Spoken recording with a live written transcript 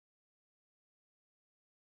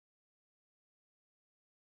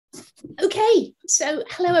Okay, so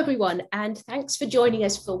hello everyone, and thanks for joining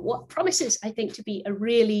us for what promises, I think, to be a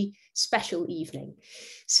really special evening.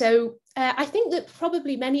 So I think that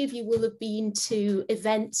probably many of you will have been to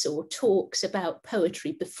events or talks about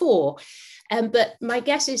poetry before, but my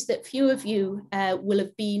guess is that few of you will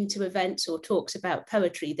have been to events or talks about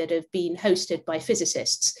poetry that have been hosted by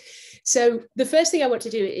physicists. So the first thing I want to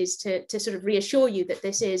do is to sort of reassure you that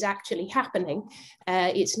this is actually happening.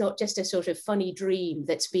 It's not just a sort of funny dream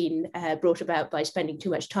that's been brought about by spending too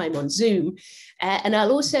much time on Zoom. And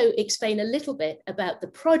I'll also explain a little bit about the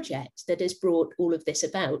project that has brought all of this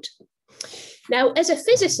about. Now, as a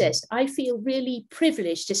physicist, I feel really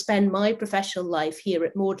privileged to spend my professional life here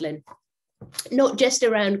at Magdalen, not just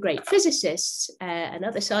around great physicists and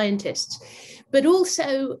other scientists, but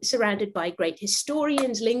also surrounded by great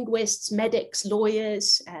historians, linguists, medics,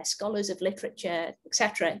 lawyers, scholars of literature,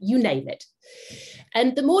 etc., you name it.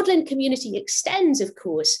 And the Magdalen community extends, of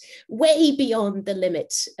course, way beyond the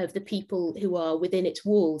limits of the people who are within its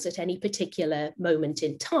walls at any particular moment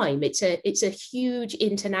in time. It's a huge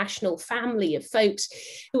international family of folks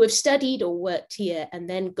who have studied or worked here and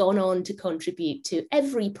then gone on to contribute to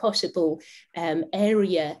every possible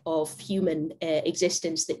area of human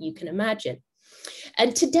existence that you can imagine.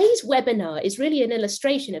 And today's webinar is really an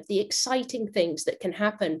illustration of the exciting things that can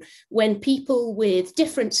happen when people with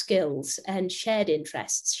different skills and shared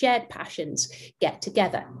interests, shared passions get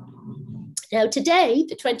together. Now, today,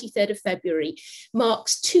 the 23rd of February,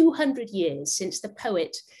 marks 200 years since the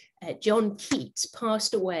poet John Keats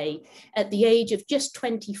passed away at the age of just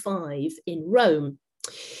 25 in Rome.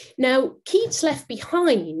 Now, Keats left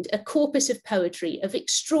behind a corpus of poetry of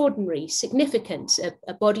extraordinary significance,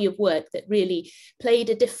 a body of work that really played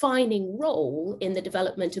a defining role in the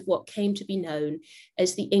development of what came to be known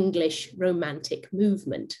as the English Romantic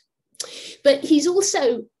movement. But he's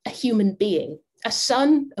also a human being, a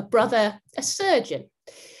son, a brother, a surgeon,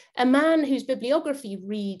 a man whose bibliography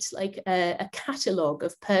reads like a catalogue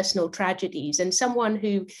of personal tragedies, and someone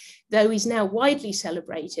who, though he's now widely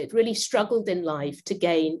celebrated, really struggled in life to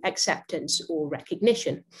gain acceptance or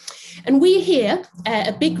recognition. And we're here,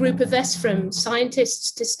 a big group of us, from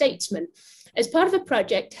scientists to statesmen, as part of a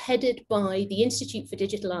project headed by the Institute for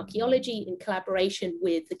Digital Archaeology in collaboration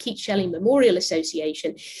with the Keats Shelley Memorial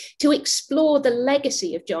Association, to explore the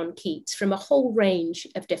legacy of John Keats from a whole range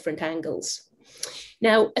of different angles.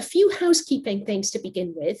 Now, a few housekeeping things to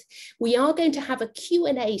begin with. We are going to have a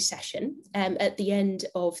Q&A session at the end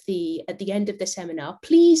of the seminar.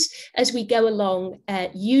 Please, as we go along,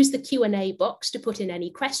 use the Q&A box to put in any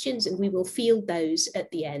questions, and we will field those at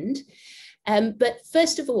the end. But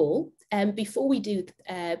first of all, before we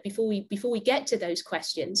get to those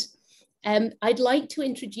questions, I'd like to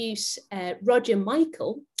introduce Roger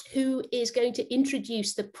Michael, who is going to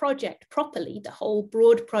introduce the project properly, the whole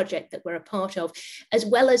broad project that we're a part of, as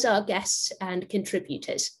well as our guests and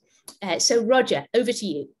contributors. So Roger, over to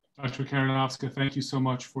you. Dr. Karanowska, thank you so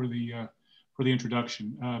much for the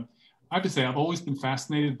introduction. I have to say, I've always been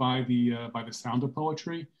fascinated by the sound of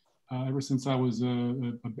poetry. Ever since I was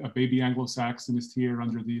a baby Anglo-Saxonist here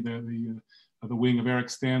under the wing of Eric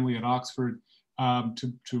Stanley at Oxford,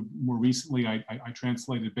 to more recently, I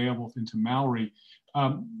translated Beowulf into Maori.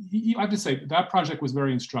 I have to say that project was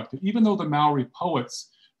very instructive. Even though the Maori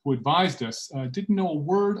poets who advised us didn't know a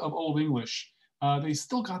word of Old English, they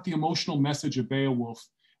still got the emotional message of Beowulf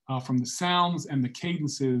from the sounds and the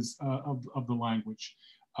cadences of the language.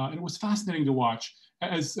 And it was fascinating to watch.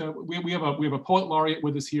 As we have a poet laureate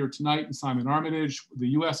with us here tonight, Simon Armitage. The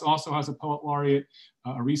U.S. also has a poet laureate.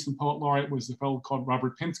 A recent poet laureate was a fellow called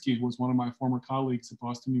Robert Pinsky, who was one of my former colleagues at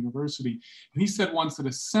Boston University. And he said once that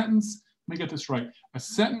a sentence, let me get this right, a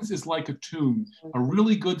sentence is like a tune. A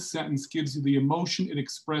really good sentence gives you the emotion it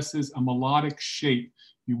expresses, a melodic shape.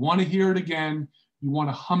 You want to hear it again, you want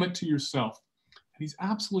to hum it to yourself. And he's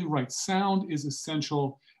absolutely right. Sound is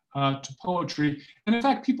essential to poetry. And in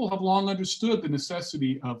fact, people have long understood the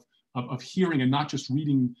necessity of hearing and not just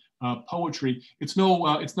reading poetry. It's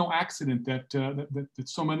no accident that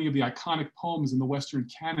so many of the iconic poems in the Western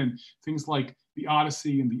canon, things like the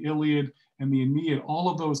Odyssey and the Iliad and the Aeneid, all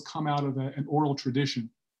of those come out of an oral tradition.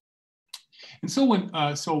 And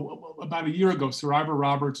so about a year ago, Sir Ivor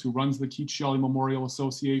Roberts, who runs the Keats Shelley Memorial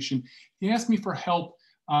Association, he asked me for help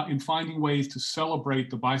in finding ways to celebrate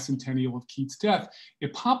the bicentennial of Keats' death.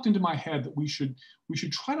 It popped into my head that we should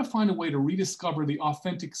try to find a way to rediscover the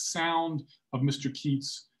authentic sound of Mr.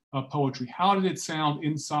 Keats' poetry. How did it sound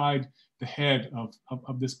inside the head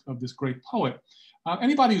of this great poet?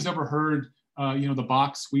 Anybody who's ever heard the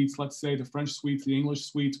Bach suites, let's say, the French suites, the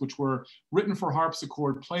English suites, which were written for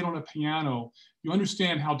harpsichord, played on a piano, you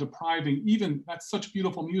understand how depriving, even, that's such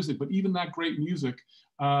beautiful music, but even that great music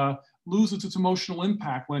loses its emotional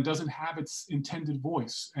impact when it doesn't have its intended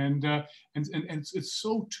voice. And it's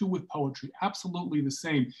so too with poetry, absolutely the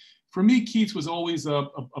same. For me, Keats was always a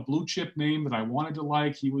blue chip name that I wanted to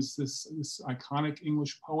like. He was this iconic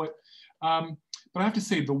English poet. But I have to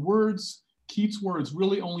say, the words, Keats' words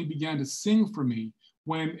really only began to sing for me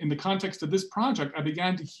when, in the context of this project, I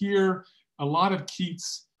began to hear a lot of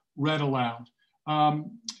Keats read aloud.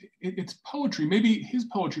 It's poetry, maybe his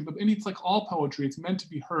poetry, but maybe it's like all poetry, it's meant to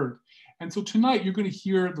be heard. And so tonight you're going to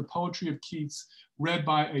hear the poetry of Keats read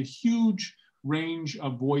by a huge range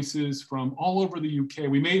of voices from all over the UK.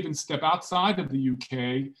 We may even step outside of the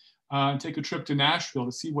UK and take a trip to Nashville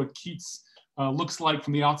to see what Keats looks like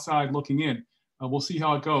from the outside looking in. We'll see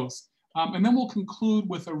how it goes. And then we'll conclude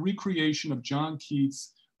with a recreation of John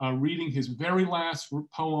Keats reading his very last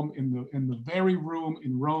poem in the very room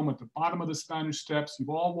in Rome at the bottom of the Spanish Steps. You've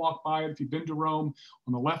all walked by it if you've been to Rome.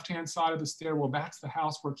 On the left-hand side of the stairwell, that's the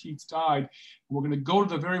house where Keats died. And we're going to go to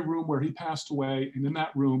the very room where he passed away, and in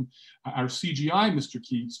that room, our CGI Mr.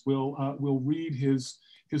 Keats will read his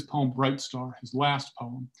poem Bright Star, his last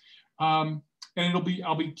poem. And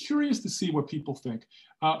I'll be curious to see what people think.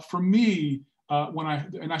 For me,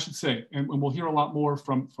 and I should say, and we'll hear a lot more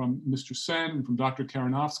from Mr. Sen and from Dr.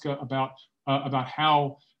 Karanovska about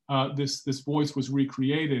how this voice was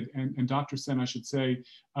recreated. And Dr. Sen, I should say,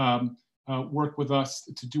 worked with us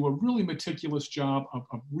to do a really meticulous job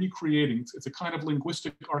of recreating. It's a kind of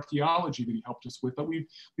linguistic archaeology that he helped us with, but we've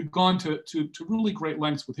gone to really great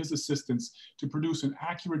lengths with his assistance to produce an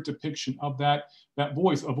accurate depiction of that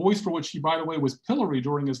voice, a voice for which he, by the way, was pilloried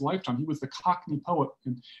during his lifetime. He was the Cockney poet,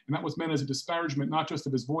 and that was meant as a disparagement, not just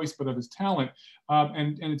of his voice, but of his talent.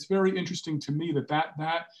 And it's very interesting to me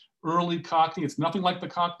that early Cockney, it's nothing like the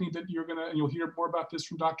Cockney that you'll hear more about this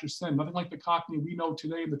from Dr. Sen, nothing like the Cockney we know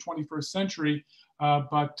today in the 21st century,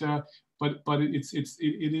 but it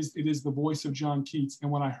is the voice of John Keats.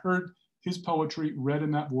 And when I heard his poetry read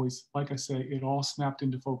in that voice, like I say, it all snapped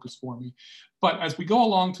into focus for me. But as we go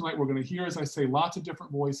along tonight, we're going to hear, as I say, lots of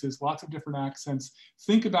different voices, lots of different accents.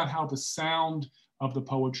 Think about how the sound of the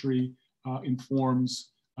poetry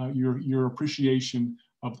informs your appreciation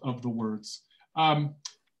of the words.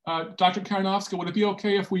 Dr. Karanovska, would it be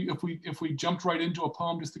okay if we jumped right into a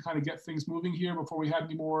poem just to kind of get things moving here before we had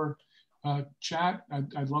any more chat?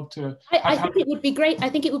 I'd love to. I think it would be great. I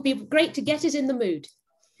think it would be great to get us in the mood.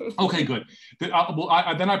 Okay, good. Then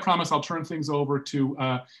I promise I'll turn things over to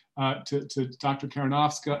Dr.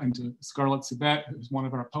 Karanovska and to Scarlett Sibet, who's one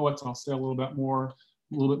of our poets. I'll say a little bit more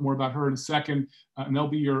about her in a second, and they'll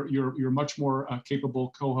be your much more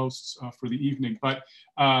capable co-hosts for the evening. But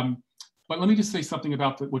let me just say something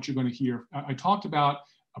about what you're going to hear. I talked about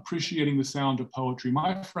appreciating the sound of poetry.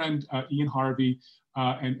 My friend Ian Harvey,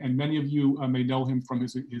 and many of you may know him from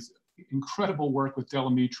his incredible work with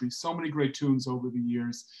Delamitri, so many great tunes over the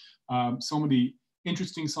years, so many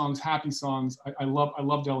interesting songs, happy songs. I love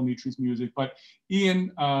Delamitri's music, but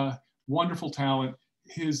Ian, wonderful talent.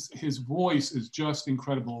 His voice is just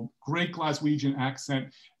incredible, great Glaswegian accent.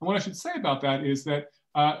 And what I should say about that is that,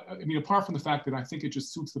 I mean, apart from the fact that I think it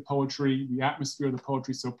just suits the poetry, the atmosphere of the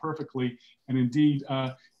poetry so perfectly, and indeed,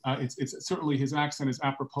 it's certainly his accent is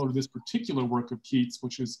apropos to this particular work of Keats,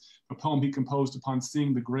 which is a poem he composed upon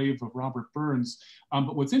seeing the grave of Robert Burns.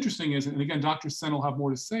 But what's interesting is, and again, Dr. Sen will have more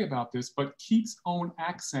to say about this, but Keats' own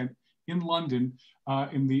accent in London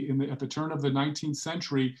at the turn of the 19th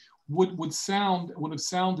century would have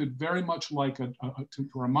sounded very much like to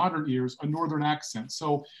our modern ears a northern accent.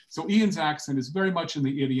 So Ian's accent is very much in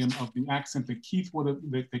the idiom of the accent that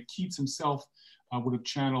Keats himself would have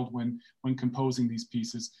channeled when composing these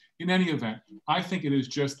pieces. In any event, I think it is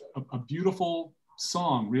just a beautiful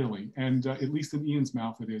song, really, and at least in Ian's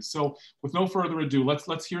mouth it is. So with no further ado,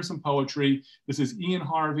 let's hear some poetry. This is Ian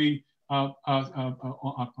Harvey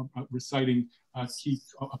reciting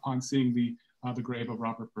Keats upon seeing the grave of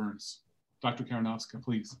Robert Burns. Dr. Karanovska,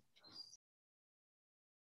 please.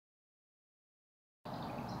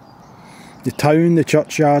 The town, the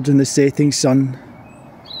churchyard and the setting sun,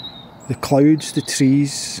 the clouds, the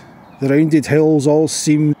trees, the rounded hills all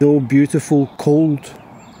seem though beautiful, cold,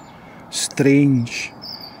 strange.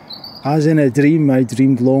 As in a dream I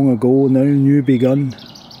dreamed long ago, now new begun.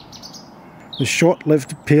 The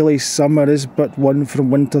short-lived paley summer is but one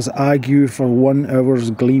from winter's ague for 1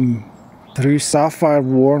 hour's gleam. Through sapphire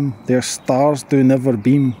warm their stars do never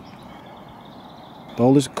beam.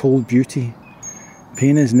 All is cold beauty,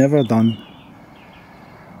 pain is never done.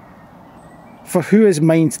 For who is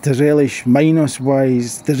mind to relish minus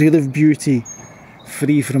wise the reel of beauty,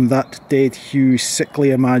 free from that dead hue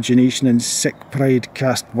sickly imagination and sick pride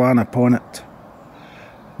cast wan upon it?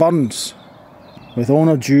 Burns, with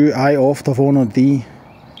honour due I oft have honoured thee.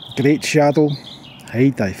 Great shadow,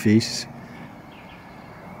 hide thy face.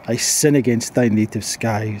 I sin against thy native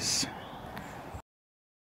skies.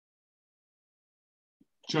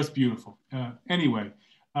 Just beautiful. Anyway,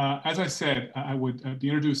 as I said, I would be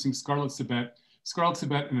introducing Scarlett Sibet. Scarlett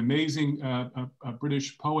Sibet, an amazing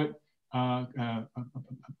British poet,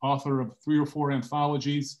 author of 3 or 4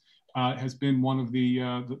 anthologies, has been one of the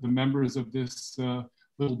members of this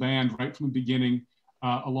little band right from the beginning,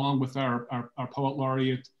 along with our poet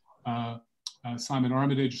laureate, Simon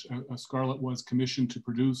Armitage. Scarlett was commissioned to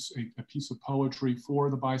produce a piece of poetry for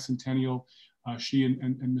the bicentennial. She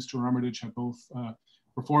and Mr. Armitage have both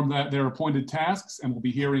performed their appointed tasks, and we'll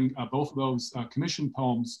be hearing both of those commissioned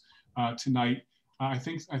poems tonight. I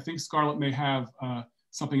think Scarlett may have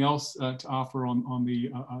something else to offer on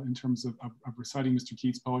the in terms of reciting Mr.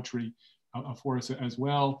 Keats' poetry for us as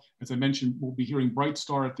well. As I mentioned, we'll be hearing Bright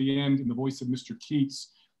Star at the end in the voice of Mr.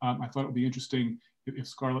 Keats. I thought it would be interesting if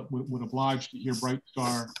Scarlett would oblige to hear Bright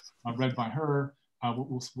Star read by her.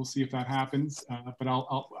 We'll see if that happens. But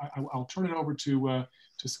I'll turn it over to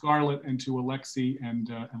Scarlett and to Alexi,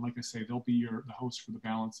 and like I say, they'll be the host for the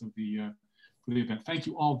balance of the event. Thank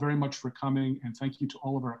you all very much for coming, and thank you to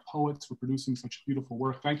all of our poets for producing such beautiful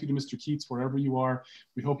work. Thank you to Mr. Keats, wherever you are.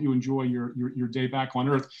 We hope you enjoy your day back on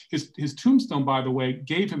Earth. His tombstone, by the way,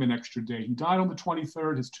 gave him an extra day. He died on the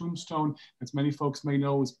 23rd. His tombstone, as many folks may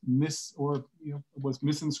know, was was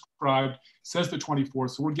misinscribed. Says the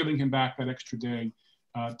 24th, so we're giving him back that extra day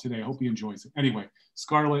today. I hope he enjoys it. Anyway,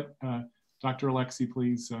 Scarlett, Dr. Alexi,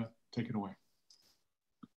 please take it away.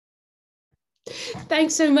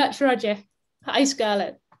 Thanks so much, Roger. Hi,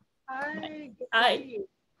 Scarlett. Hi. Hi.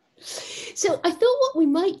 So I thought what we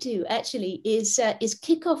might do actually is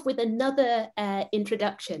kick off with another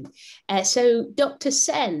introduction. So Dr.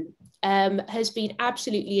 Sen has been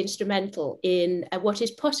absolutely instrumental in what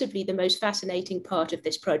is possibly the most fascinating part of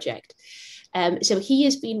this project. So he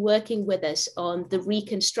has been working with us on the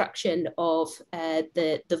reconstruction of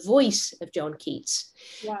the voice of John Keats.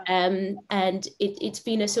 Wow. And it's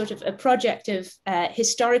been a sort of a project of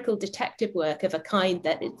historical detective work of a kind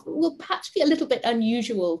that it will perhaps be a little bit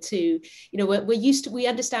unusual to, we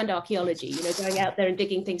understand archaeology, going out there and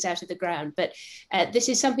digging things out of the ground, but this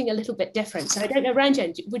is something a little bit different. So I don't know,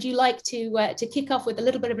 Ranjan, would you like to kick off with a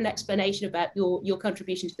little bit of an explanation about your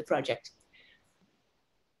contribution to the project?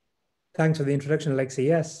 Thanks for the introduction, Alexi.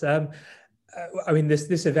 Yes, I mean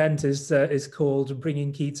this event is called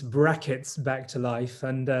 "Bringing Keats Brackets Back to Life,"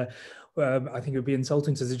 and I think it would be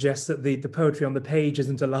insulting to suggest that the poetry on the page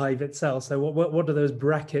isn't alive itself. So what do those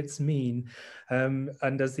brackets mean?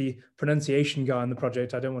 And as the pronunciation guy on the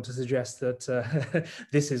project, I don't want to suggest that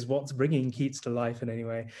this is what's bringing Keats to life in any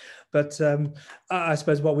way. But I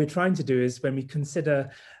suppose what we're trying to do is when we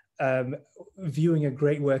consider viewing a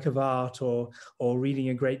great work of art or reading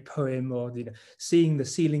a great poem or seeing the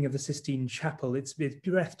ceiling of the Sistine Chapel, it's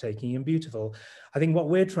breathtaking and beautiful. I think what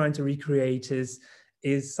we're trying to recreate is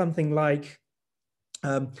something like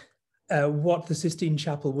what the Sistine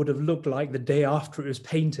Chapel would have looked like the day after it was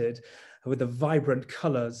painted, with the vibrant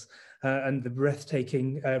colors and the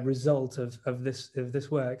breathtaking result of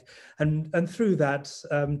this work, and through that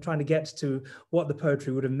trying to get to what the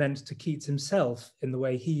poetry would have meant to Keats himself in the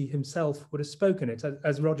way he himself would have spoken it.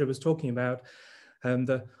 As Roger was talking about,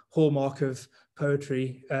 the hallmark of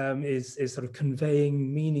poetry is sort of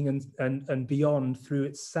conveying meaning and beyond through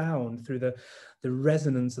its sound, through the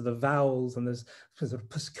resonance of the vowels, and there's sort of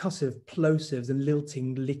percussive plosives and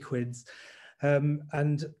lilting liquids.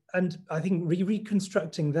 And I think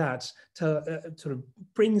reconstructing that sort of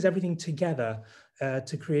brings everything together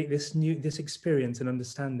to create this experience and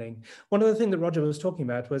understanding. One other thing that Roger was talking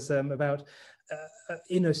about was about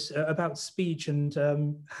speech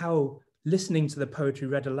and how listening to the poetry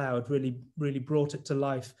read aloud really brought it to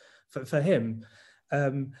life for him.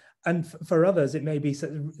 And for others, it may be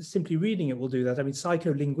simply reading it will do that. I mean,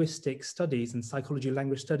 psycholinguistic studies and psychology of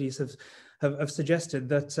language studies have suggested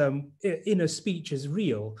that inner speech is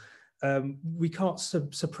real. We can't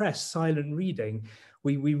suppress silent reading.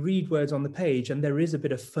 We read words on the page, and there is a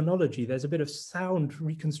bit of phonology. There's a bit of sound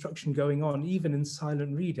reconstruction going on, even in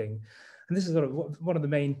silent reading. And this is sort of one of the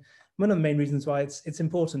main reasons why it's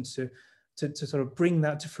important to sort of bring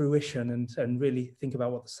that to fruition and really think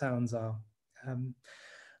about what the sounds are.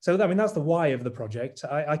 So, I mean, that's the why of the project.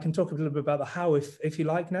 I can talk a little bit about the how if you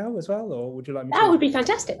like now as well, or would you like me to? That would be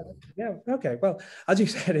fantastic. Yeah, okay. Well, as you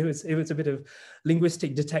said, it was a bit of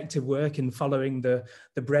linguistic detective work in following the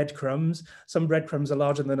breadcrumbs. Some breadcrumbs are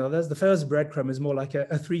larger than others. The first breadcrumb is more like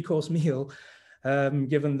a three-course meal,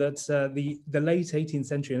 given that the late 18th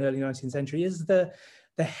century and early 19th century is the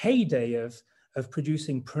heyday of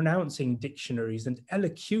producing pronouncing dictionaries and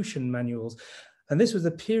elocution manuals. And this was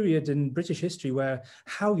a period in British history where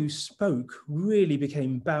how you spoke really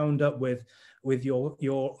became bound up with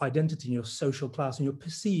your identity and your social class and your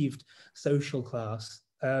perceived social class.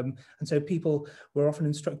 And so people were often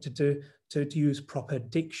instructed to use proper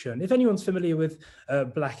diction. If anyone's familiar with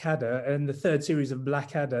Blackadder, in the third series of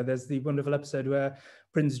Blackadder, there's the wonderful episode where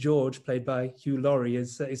Prince George, played by Hugh Laurie,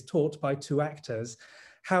 is taught by two actors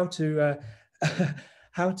how to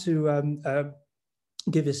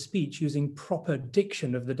give his speech using proper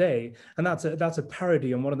diction of the day. And that's a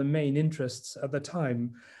parody on one of the main interests at the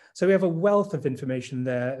time. So we have a wealth of information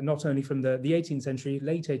there, not only from the 18th century,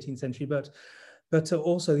 late 18th century, but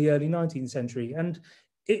also the early 19th century. And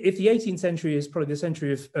if the 18th century is probably the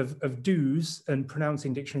century of do's and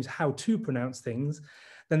pronouncing dictionaries, how to pronounce things,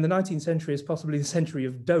 then the 19th century is possibly the century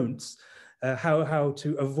of don'ts, how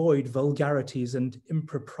to avoid vulgarities and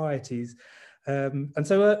improprieties. And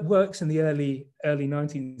so works in the early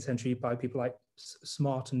 19th century by people like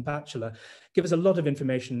Smart and Batchelor give us a lot of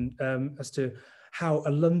information as to how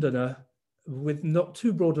a Londoner with not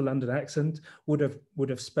too broad a London accent would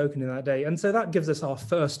have spoken in that day. And so that gives us our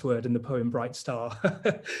first word in the poem Bright Star.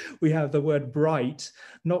 We have the word bright,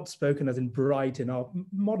 not spoken as in bright in our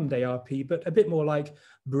modern day RP, but a bit more like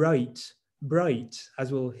bright,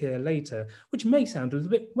 as we'll hear later, which may sound a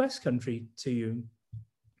little bit West Country to you.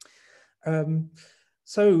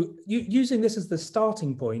 So using this as the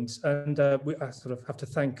starting point, and I sort of have to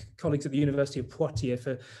thank colleagues at the University of Poitiers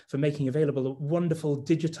for making available a wonderful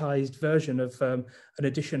digitized version of an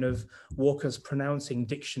edition of Walker's Pronouncing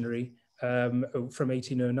Dictionary from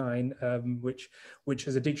 1809, which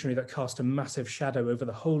is a dictionary that cast a massive shadow over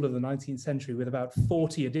the whole of the 19th century with about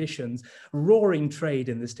 40 editions, roaring trade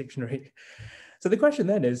in this dictionary. So the question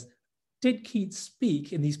then is, did Keats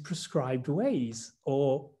speak in these prescribed ways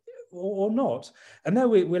or not? And then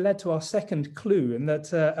we're led to our second clue, in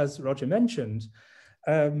that, as Roger mentioned,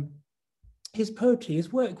 his poetry,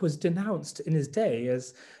 his work was denounced in his day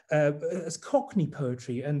as Cockney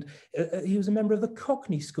poetry, and he was a member of the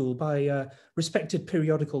Cockney school by respected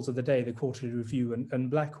periodicals of the day, the Quarterly Review and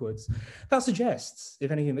Blackwood's. That suggests, if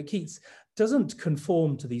anything, that Keats doesn't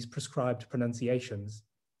conform to these prescribed pronunciations.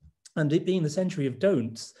 And it being the century of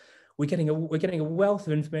don'ts, we're getting a wealth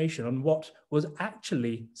of information on what was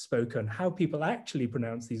actually spoken, how people actually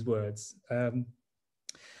pronounce these words.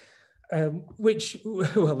 Which,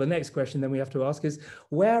 well, the next question then we have to ask is,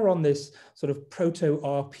 where on this sort of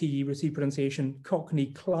proto-RP received pronunciation Cockney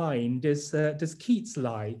Klein does Keats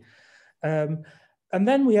lie? And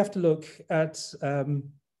then we have to look at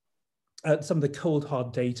some of the cold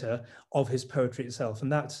hard data of his poetry itself,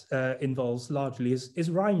 and that involves largely his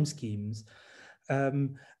rhyme schemes.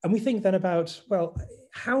 And we think then about, well,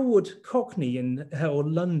 how would Cockney or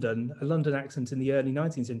London, a London accent in the early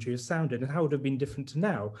 19th century, have sounded, and how would it have been different to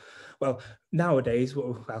now? Well, nowadays,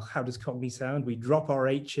 well, how does Cockney sound? We drop our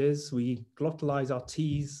H's, we glottalize our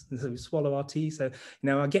T's, and so we swallow our T. So,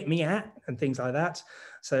 I get me at, and things like that.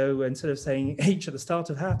 So instead of saying H at the start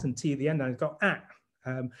of hat and T at the end, I've got at.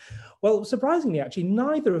 Well, surprisingly, actually,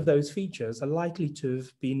 neither of those features are likely to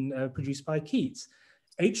have been produced by Keats.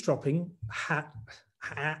 H dropping, at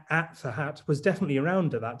for hat, was definitely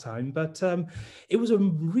around at that time, but it was a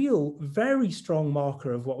real, very strong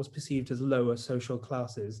marker of what was perceived as lower social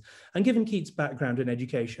classes. And given Keats' background in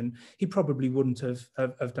education, he probably wouldn't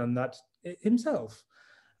have done that himself.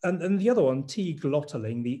 And the other one, T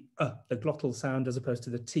glottaling, the glottal sound as opposed to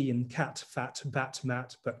the T in cat, fat, bat,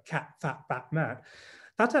 mat, but cat, fat, bat, mat,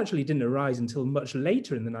 that actually didn't arise until much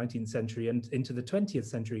later in the 19th century and into the 20th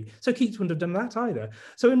century. So Keats wouldn't have done that either.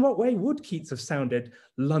 So in what way would Keats have sounded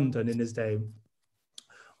London in his day?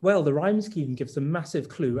 Well, the rhyme scheme gives a massive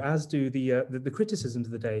clue, as do the criticisms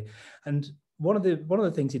of the day. And one of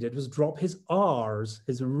the things he did was drop his R's,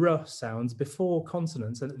 his R sounds, before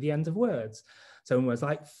consonants and at the end of words. So in words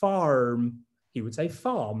like farm, he would say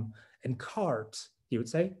farm, and cart, he would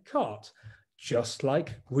say cart, just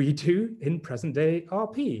like we do in present day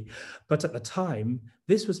RP. But at the time,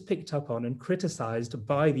 this was picked up on and criticized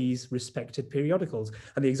by these respected periodicals.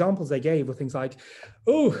 And the examples they gave were things like,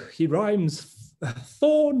 oh, he rhymes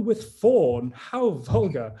thorn with fawn, how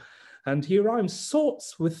vulgar. And he rhymes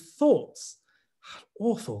sorts with thoughts,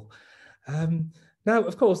 awful. Now,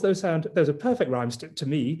 of course, those are perfect rhymes to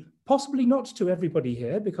me, possibly not to everybody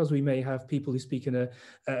here, because we may have people who speak in a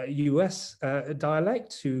US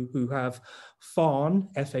dialect who have fawn,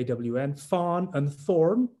 F-A-W-N, fawn, and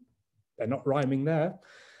thorn. They're not rhyming there.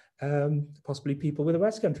 Possibly people with a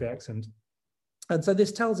West Country accent. And so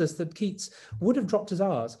this tells us that Keats would have dropped his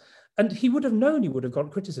R's, and he would have known he would have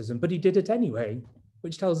got criticism, but he did it anyway,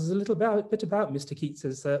 which tells us a little bit about Mr.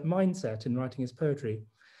 Keats's mindset in writing his poetry.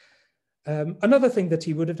 Another thing that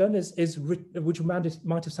he would have done is which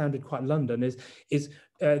might have sounded quite London, is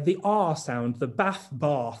the R sound, the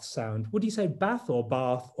bath sound. Would he say bath or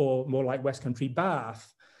bath, or more like West Country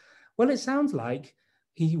bath? Well, it sounds like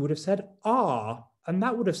he would have said R, and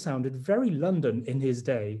that would have sounded very London in his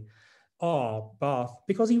day. R, bath,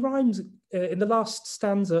 because he rhymes in the last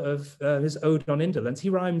stanza of his Ode on Indolence,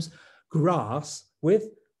 he rhymes grass with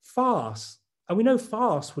farce. And we know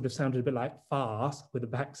farce would have sounded a bit like farce with a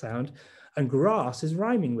back sound, and grass is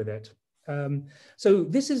rhyming with it. So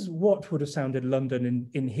this is what would have sounded London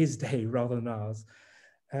in his day rather than ours.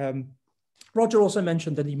 Roger also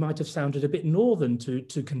mentioned that he might have sounded a bit northern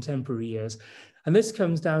to contemporary ears. And this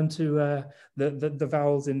comes down to the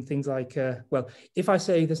vowels in things like, well, if I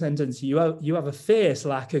say the sentence, you have a face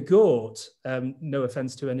like a goat, no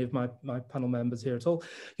offense to any of my panel members here at all,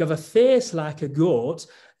 you have a face like a goat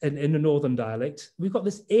in a northern dialect. We've got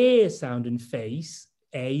this A sound in face,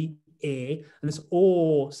 A, and this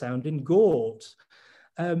O sound in goat.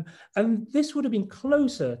 And this would have been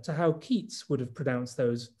closer to how Keats would have pronounced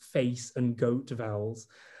those face and goat vowels.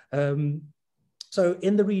 So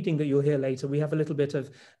in the reading that you'll hear later, we have a little bit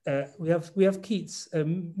of, we have Keats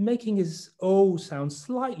making his O sound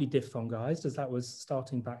slightly diphthongized, as that was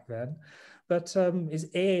starting back then. But his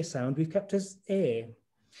A sound, we've kept as A.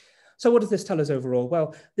 So what does this tell us overall?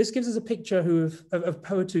 Well, this gives us a picture of a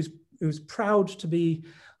poet who's proud to be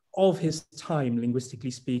of his time,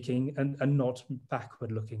 linguistically speaking, and not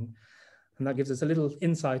backward looking. And that gives us a little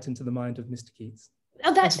insight into the mind of Mr. Keats.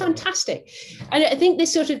 Oh, that's fantastic. And I think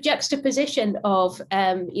this sort of juxtaposition of,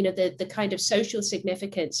 the kind of social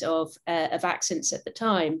significance of accents at the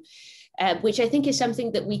time, which I think is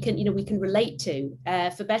something that we can relate to,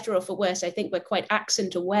 for better or for worse. I think we're quite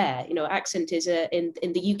accent aware. Accent is in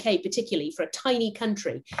the UK, particularly for a tiny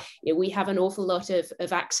country, we have an awful lot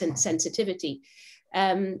of accent sensitivity.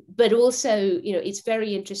 But also, it's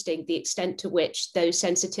very interesting the extent to which those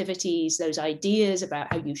sensitivities, those ideas about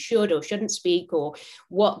how you should or shouldn't speak, or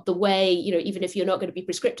what the way, even if you're not going to be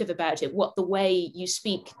prescriptive about it, what the way you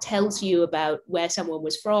speak tells you about where someone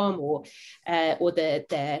was from, or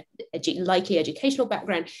their likely educational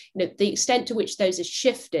background. The extent to which those are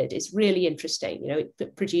shifted is really interesting.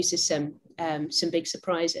 It produces some big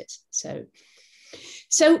surprises. So.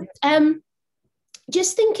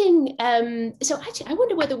 Just thinking, so actually, I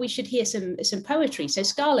wonder whether we should hear some poetry. So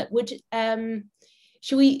Scarlett,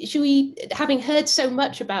 should we, having heard so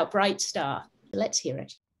much about Bright Star, let's hear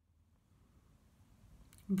it.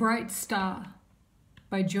 Bright Star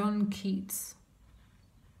by John Keats.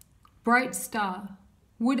 Bright star,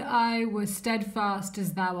 would I were steadfast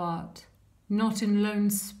as thou art, not in lone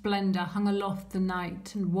splendour hung aloft the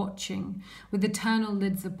night, and watching with eternal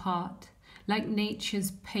lids apart, like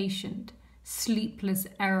nature's patient, sleepless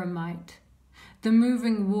eremite, the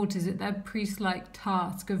moving waters at their priest-like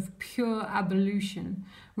task of pure ablution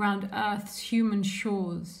round earth's human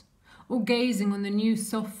shores, or gazing on the new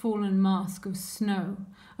soft-fallen mask of snow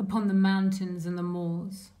upon the mountains and the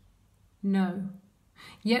moors. No,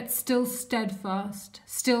 yet still steadfast,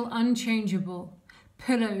 still unchangeable,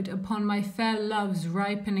 pillowed upon my fair love's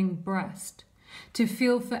ripening breast, to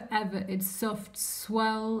feel forever its soft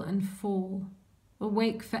swell and fall,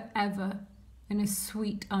 awake forever in a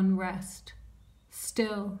sweet unrest,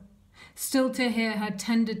 still to hear her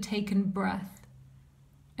tender taken breath,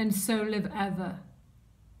 and so live ever,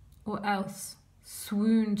 or else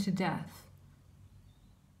swoon to death.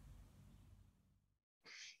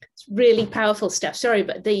 It's really powerful stuff. Sorry,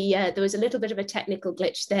 but there was a little bit of a technical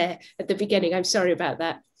glitch there at the beginning. I'm sorry about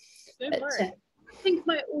that. Don't worry. I think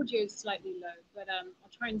my audio is slightly low, but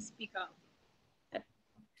I'll try and speak up.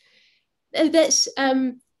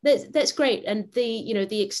 That's great, and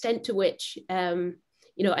the extent to which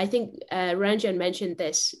I think Ranjan mentioned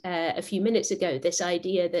this a few minutes ago. This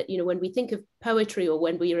idea that when we think of poetry, or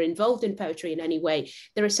when we are involved in poetry in any way,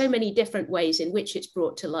 there are so many different ways in which it's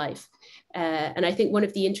brought to life. And I think one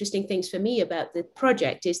of the interesting things for me about the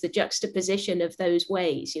project is the juxtaposition of those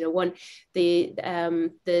ways. The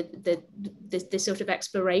sort of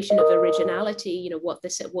exploration of originality. What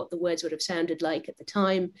the words would have sounded like at the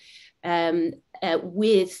time.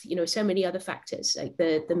 With so many other factors, like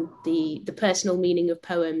the personal meaning of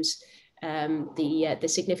poems, the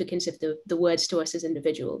significance of the words to us as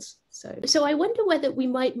individuals. So I wonder whether we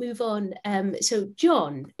might move on. So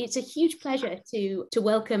John, it's a huge pleasure to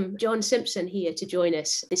welcome John Simpson here to join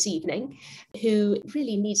us this evening, who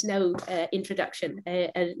really needs no introduction,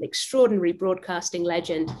 an extraordinary broadcasting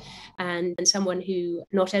legend, and someone who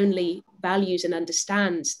not only values and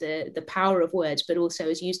understands the power of words, but also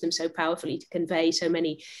has used them so powerfully to convey so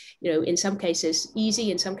many, in some cases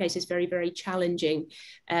easy, in some cases very, very challenging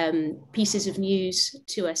pieces of news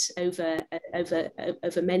to us over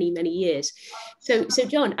many years. So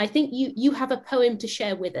John, I think you have a poem to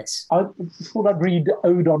share with us. I thought I'd read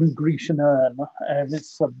Ode on a Grecian Urn, and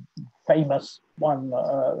it's a famous one,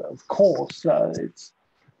 of course. It's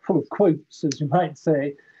full of quotes, as you might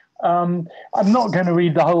say. I'm not going to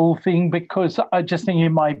read the whole thing because I just think it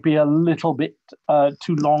might be a little bit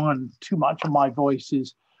too long, and too much of my voice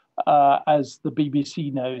is, as the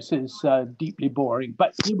BBC knows, is deeply boring.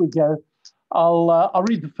 But here we go. I'll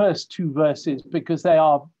read the first two verses because they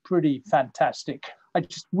are pretty fantastic. I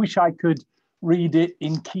just wish I could read it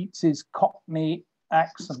in Keats's Cockney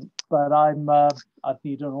accent, but I'd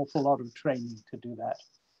need an awful lot of training to do that.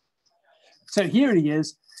 So here he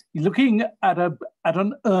is, looking at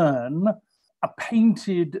an urn, a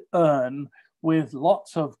painted urn with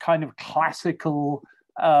lots of kind of classical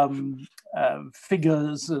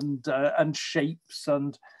figures and shapes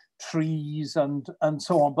and trees and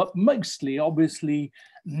so on, but mostly, obviously,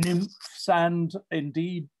 nymphs and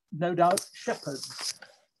indeed, no doubt, shepherds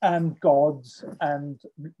and gods and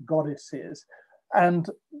goddesses. And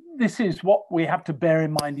this is what we have to bear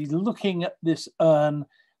in mind. He's looking at this urn,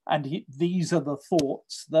 and these are the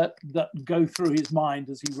thoughts that go through his mind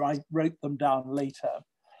as he wrote them down later.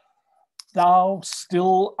 Thou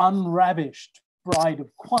still unravished bride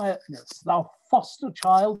of quietness, thou foster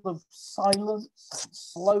child of silence and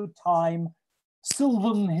slow time,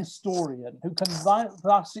 sylvan historian, who can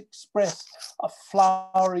thus express a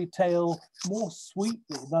flowery tale more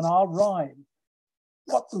sweetly than our rhyme.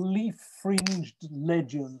 What leaf-fringed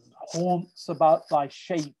legend haunts about thy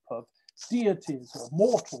shape of deities or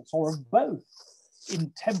mortals or of both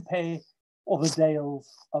in Tempe or the dales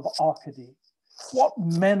of Arcady? What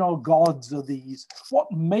men or gods are these?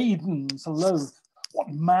 What maidens loath? What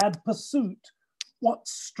mad pursuit? What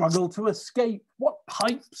struggle to escape? What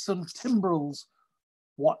pipes and timbrels?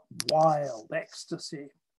 What wild ecstasy?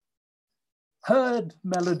 Heard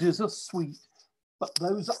melodies are sweet, but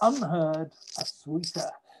those unheard are sweeter.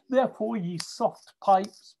 Therefore, ye soft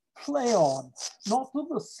pipes, play on, not to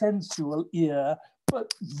the sensual ear,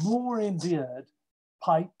 but more endeared.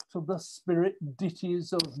 Pipe to the spirit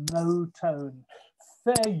ditties of no tone.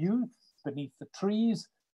 Fair youth, beneath the trees,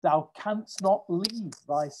 thou canst not leave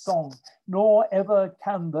thy song, nor ever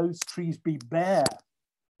can those trees be bare.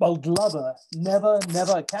 Bold lover, never,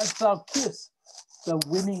 never canst thou kiss the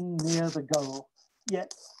winning near the goal.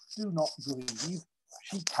 Yet do not grieve,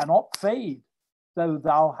 she cannot fade, though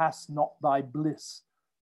thou hast not thy bliss.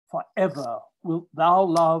 Forever wilt thou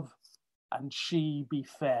love, and she be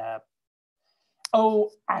fair.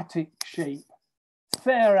 O Attic shape,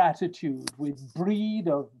 fair attitude, with breed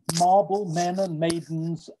of marble men and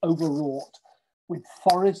maidens overwrought, with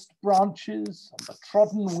forest branches and the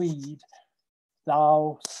trodden weed,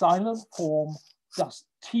 thou silent form dost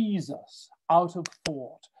tease us out of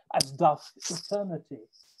thought, as doth eternity,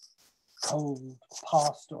 cold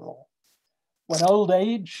pastoral. When old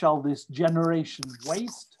age shall this generation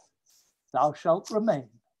waste, thou shalt remain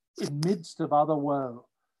in midst of other woe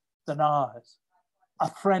than ours, a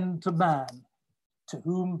friend to man, to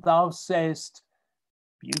whom thou sayest,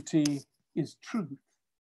 beauty is truth,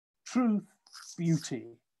 truth,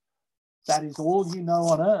 beauty. That is all you know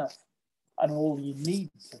on earth and all you need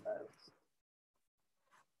to know.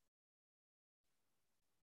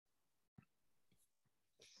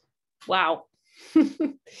 Wow.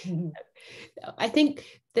 I think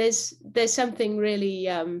there's something really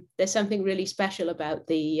special about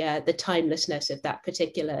the timelessness of that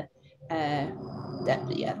particular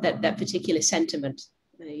that particular sentiment.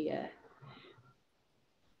 I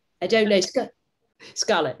don't know,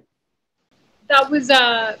 Scarlett. That was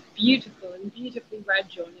beautiful and beautifully read,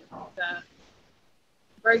 John. It was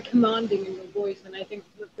very commanding in your voice, and I think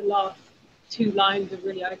that the last two lines are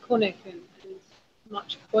really iconic and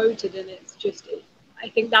much quoted, and it's just, I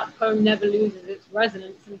think that poem never loses its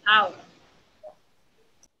resonance and power.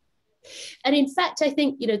 And in fact, I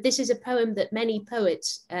think, you know, this is a poem that many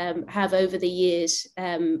poets have over the years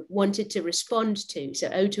wanted to respond to. So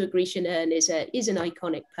Ode to a Grecian Urn is an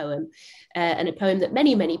iconic poem, and a poem that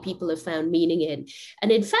many, many people have found meaning in.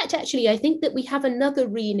 And in fact, actually, I think that we have another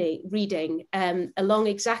reading along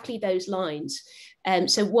exactly those lines.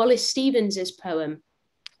 So Wallace Stevens's poem,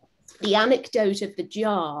 The Anecdote of the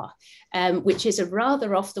Jar, which is a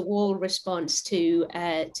rather off-the-wall response to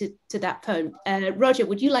that poem. Roger,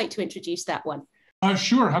 would you like to introduce that one?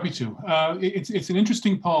 Sure, happy to. It's an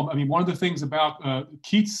interesting poem. I mean, one of the things about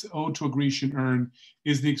Keats' Ode to a Grecian Urn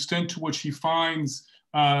is the extent to which he finds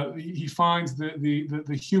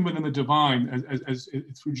the human and the divine. As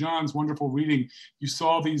through John's wonderful reading, you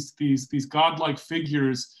saw these godlike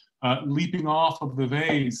figures leaping off of the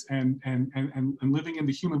vase and living in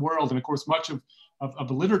the human world. And of course, much of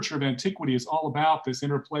the literature of antiquity is all about this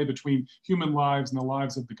interplay between human lives and the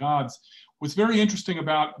lives of the gods. What's very interesting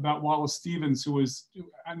about Wallace Stevens, who is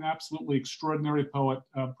an absolutely extraordinary poet,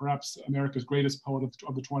 perhaps America's greatest poet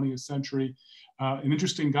of the 20th century, an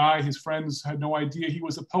interesting guy. His friends had no idea he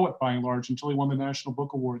was a poet by and large until he won the National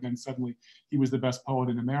Book Award. Then suddenly he was the best poet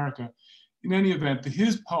in America. In any event,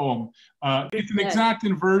 his poem, it's an exact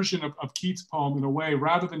inversion of Keats' poem in a way.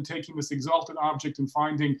 Rather than taking this exalted object and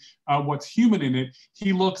finding what's human in it,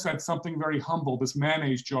 he looks at something very humble, this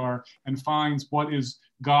mayonnaise jar, and finds what is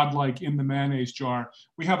godlike in the mayonnaise jar.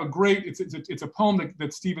 We have a great, it's a poem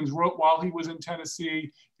that Stevens wrote while he was in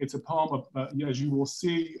Tennessee. It's a poem, as you will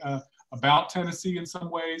see, about Tennessee in some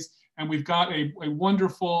ways. And we've got a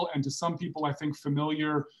wonderful, and to some people, I think,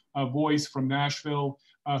 familiar voice from Nashville,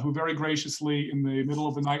 who very graciously in the middle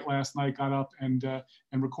of the night last night got up and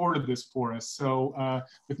recorded this for us. So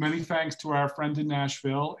with many thanks to our friend in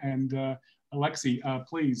Nashville. And Alexi,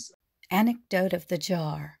 please. Anecdote of the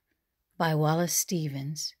Jar by Wallace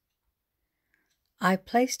Stevens. I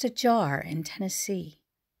placed a jar in Tennessee,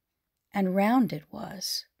 and round it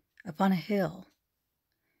was, upon a hill.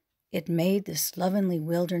 It made the slovenly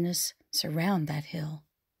wilderness surround that hill.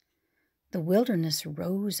 The wilderness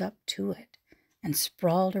rose up to it and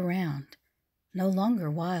sprawled around, no longer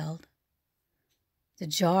wild. The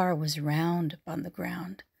jar was round upon the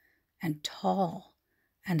ground, and tall,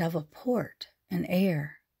 and of a port and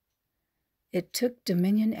air. It took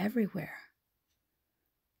dominion everywhere.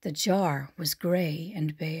 The jar was gray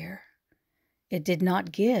and bare. It did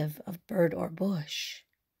not give of bird or bush,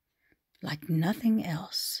 like nothing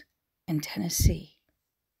else in Tennessee.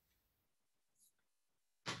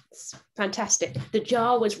 It's fantastic. The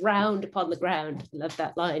jar was round upon the ground. Love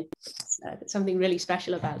that line. Something really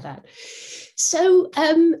special about that. So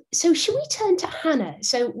should we turn to Hannah?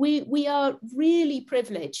 So we are really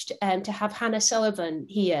privileged to have Hannah Sullivan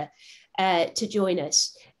here to join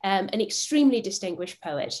us. An extremely distinguished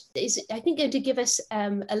poet is, I think, going to give us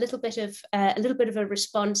a little bit of a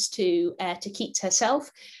response to Keats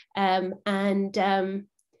herself, and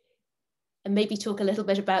maybe talk a little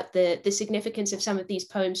bit about the significance of some of these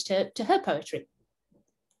poems to her poetry.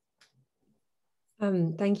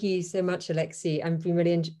 Thank you so much, Alexi. I've been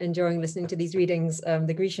really enjoying listening to these readings.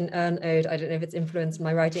 The Grecian Urn Ode, I don't know if it's influenced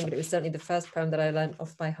my writing, but it was certainly the first poem that I learned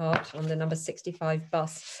off by heart on the number 65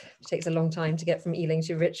 bus, which takes a long time to get from Ealing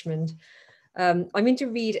to Richmond. I'm going to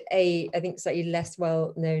read I think, slightly less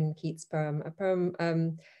well-known Keats poem, a poem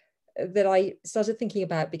that I started thinking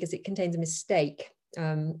about because it contains a mistake.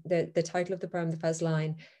 The title of the poem, the first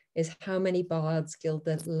line, is "How many bards gild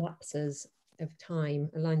the lapses of time,"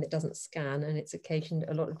 a line that doesn't scan, and it's occasioned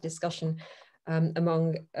a lot of discussion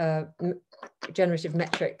among generative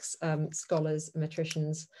metrics scholars,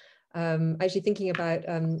 metricians. Actually thinking about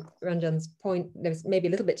Ranjan's point, there's maybe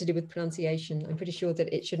a little bit to do with pronunciation. I'm pretty sure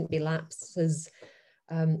that it shouldn't be lapses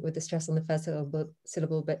with the stress on the first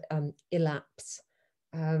syllable, but elapse.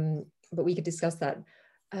 But we could discuss that.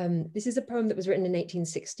 This is a poem that was written in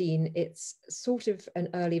 1816. It's sort of an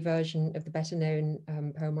early version of the better known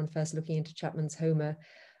poem on first looking into Chapman's Homer.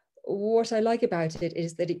 What I like about it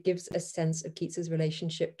is that it gives a sense of Keats's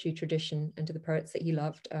relationship to tradition and to the poets that he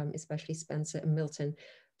loved, especially Spenser and Milton,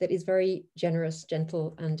 that is very generous,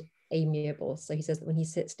 gentle, and amiable. So he says that when he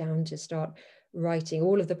sits down to start writing,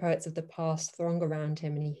 all of the poets of the past throng around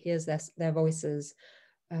him and he hears their voices.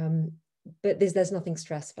 But there's nothing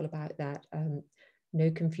stressful about that. No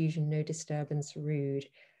confusion, no disturbance, rude.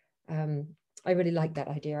 I really like that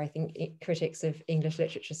idea. I think critics of English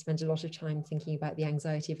literature spend a lot of time thinking about the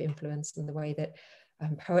anxiety of influence and the way that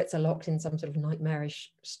poets are locked in some sort of nightmarish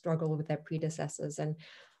struggle with their predecessors. And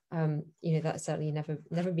that's certainly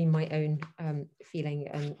never been my own feeling.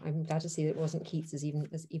 And I'm glad to see that it wasn't Keats even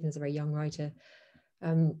as a very young writer.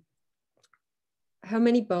 How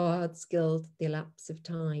many bards gild the elapse of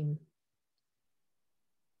time?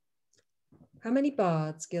 How many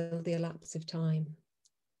bards gild the elapse of time?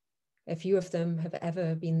 A few of them have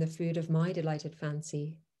ever been the food of my delighted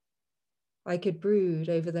fancy. I could brood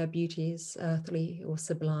over their beauties, earthly or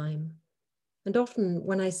sublime. And often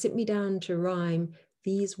when I sit me down to rhyme,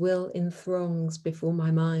 these will in throngs before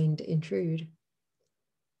my mind intrude.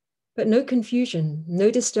 But no confusion,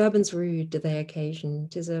 no disturbance rude do they occasion,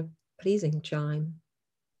 'tis a pleasing chime.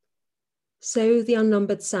 So the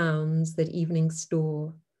unnumbered sounds that evening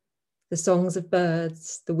store, the songs of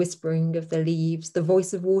birds, the whispering of the leaves, the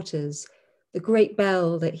voice of waters, the great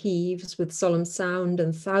bell that heaves with solemn sound,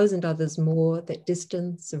 and 1,000 others more that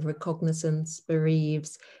distance of recognizance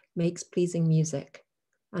bereaves, makes pleasing music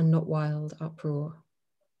and not wild uproar.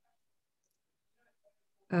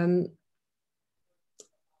 From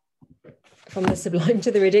the sublime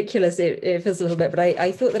to the ridiculous, it feels a little bit, but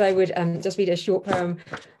I thought that I would just read a short poem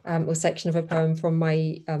or section of a poem from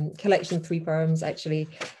my collection, 3 poems actually.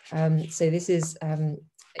 So this is in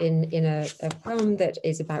a poem that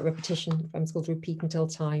is about repetition. The poem's called Repeat Until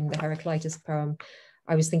Time, the Heraclitus poem.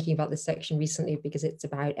 I was thinking about this section recently because it's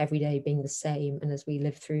about every day being the same, and as we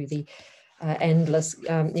live through the endless,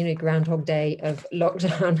 Groundhog Day of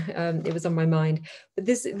lockdown, it was on my mind. But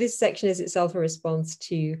this section is itself a response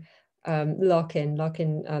to Larkin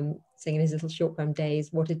saying in his little short poem,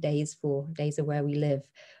 Days, what are days for? Days are where we live.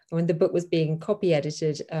 And when the book was being copy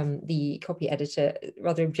edited, the copy editor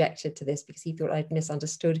rather objected to this because he thought I'd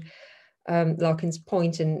misunderstood Larkin's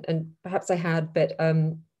point, and perhaps I had, but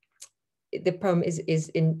the poem is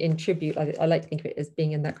in tribute. I like to think of it as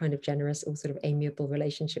being in that kind of generous or sort of amiable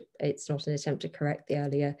relationship. It's not an attempt to correct the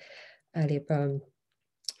earlier poem.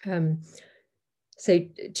 So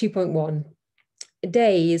 2.1,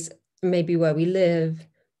 days may be where we live,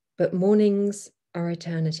 but mornings are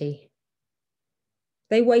eternity.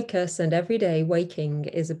 They wake us, and every day waking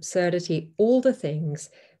is absurdity. All the things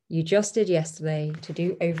you just did yesterday to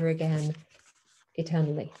do over again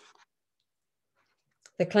eternally.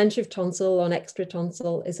 The clench of tonsil on extra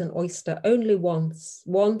tonsil is an oyster only once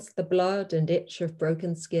the blood and itch of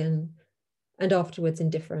broken skin, and afterwards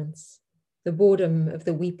indifference. The boredom of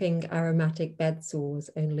the weeping aromatic bed sores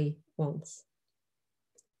only once.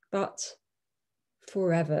 But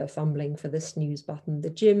forever fumbling for the snooze button. The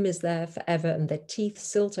gym is there forever, and their teeth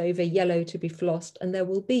silt over yellow to be flossed, and there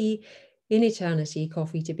will be, in eternity,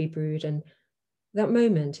 coffee to be brewed. And that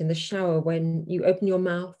moment in the shower when you open your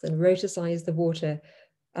mouth and roticize the water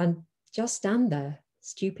and just stand there,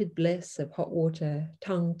 stupid bliss of hot water,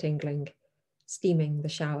 tongue tingling, steaming the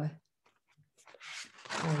shower.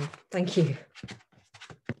 Thank you.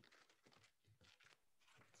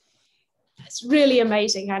 It's really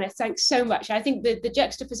amazing, Hannah. Thanks so much. I think the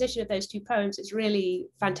juxtaposition of those 2 poems is really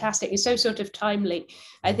fantastic. It's so sort of timely.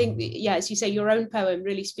 I think, yeah, as you say, your own poem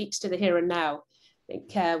really speaks to the here and now. I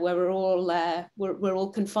think where we're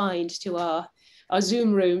all confined to our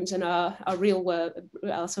Zoom rooms and our real world,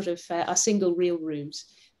 our sort of our single real rooms.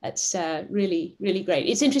 That's really, really great.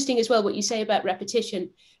 It's interesting as well what you say about repetition,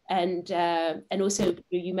 and also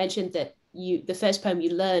you mentioned that the first poem you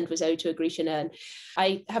learned was Ode to a Grecian Urn.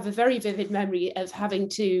 I have a very vivid memory of having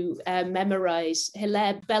to memorize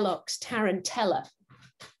Hilaire Belloc's Tarantella,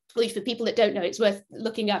 which for people that don't know, it's worth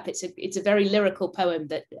looking up. It's a very lyrical poem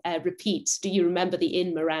that repeats, do you remember the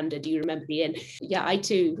inn, Miranda? Do you remember the inn? Yeah, I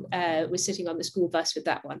too was sitting on the school bus with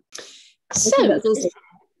that one. So,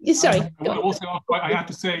 sorry. I have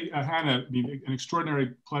to say, Hannah, an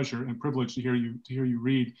extraordinary pleasure and privilege to hear you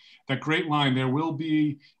read that great line. There will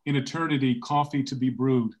be in eternity coffee to be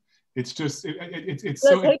brewed. It's just it's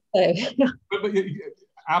so.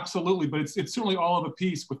 Absolutely, but it's certainly all of a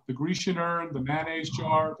piece with the Grecian urn, the mayonnaise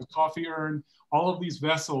jar, the coffee urn, all of these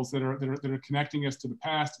vessels that are connecting us to the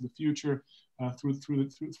past, to the future, through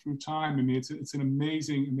time. I mean, it's an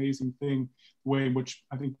amazing thing, the way in which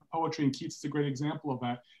I think poetry, and Keats is a great example of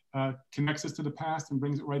that, connects us to the past and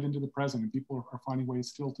brings it right into the present. And people are finding ways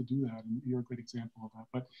still to do that, and you're a great example of that.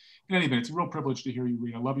 But in any event, it's a real privilege to hear you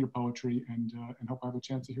read. I love your poetry, and hope I have a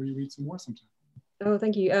chance to hear you read some more sometime. Oh,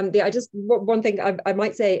 thank you. I just one thing I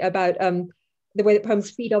might say about the way that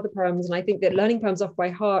poems feed other poems, and I think that learning poems off by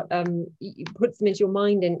heart puts them into your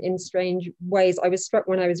mind in strange ways. I was struck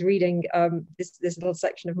when I was reading this little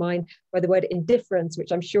section of mine by the word indifference,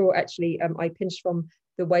 which I'm sure actually I pinched from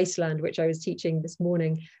The Wasteland, which I was teaching this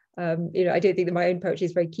morning. I don't think that my own poetry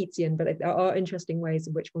is very Keatsian, but there are interesting ways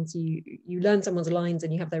in which once you learn someone's lines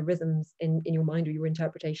and you have their rhythms in your mind, or your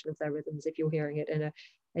interpretation of their rhythms, if you're hearing it in a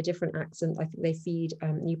different accent, I think they feed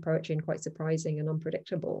new poetry in quite surprising and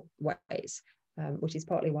unpredictable ways, which is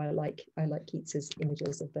partly why I like Keats's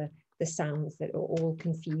images of the the sounds that are all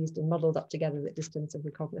confused and muddled up together that distance of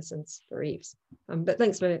recognizance bereaves. But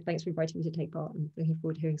thanks for inviting me to take part, and looking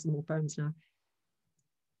forward to hearing some more poems now.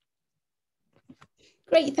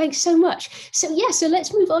 Great, thanks so much. So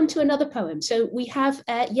let's move on to another poem. So we have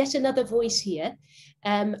yet another voice here,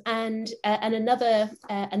 and another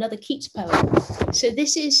Keats poem. So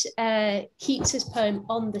this is Keats's poem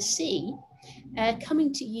On the Sea,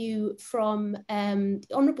 coming to you from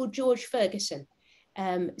Honourable George Ferguson,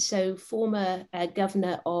 so former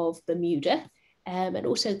governor of Bermuda, and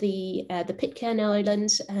also the Pitcairn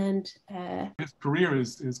Islands, and his career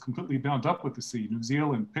is completely bound up with the sea. New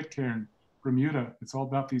Zealand, Pitcairn, Bermuda, it's all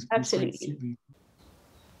about these absolutely.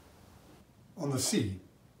 On the sea.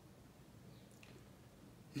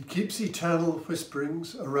 It keeps eternal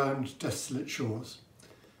whisperings around desolate shores,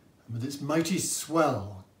 and with its mighty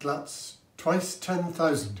swell gluts twice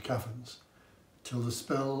 10,000 caverns, till the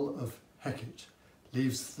spell of Hecate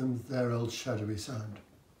leaves them their old shadowy sound.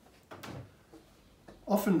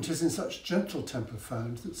 Often 'tis in such gentle temper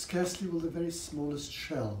found that scarcely will the very smallest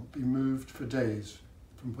shell be moved for days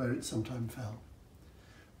from where it sometime fell,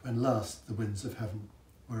 when last the winds of heaven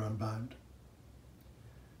were unbound.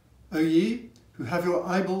 O ye, who have your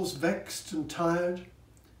eyeballs vexed and tired,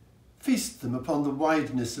 feast them upon the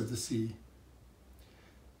wideness of the sea.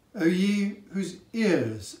 O ye, whose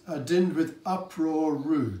ears are dinned with uproar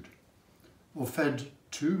rude, or fed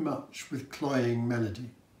too much with cloying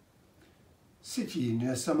melody, sit ye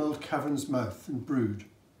near some old cavern's mouth and brood,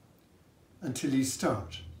 until ye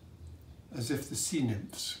start, as if the sea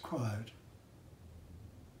nymphs choired.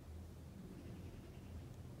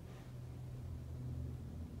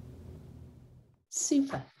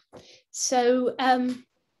 Super. So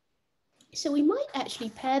so we might actually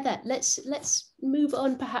pair that. Let's move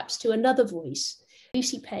on perhaps to another voice,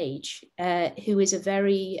 Lucy Page, who is a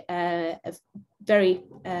very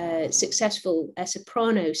successful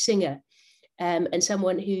soprano singer, and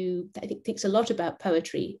someone who I think thinks a lot about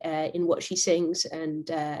poetry in what she sings and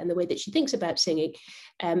the way that she thinks about singing,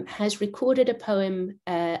 has recorded a poem,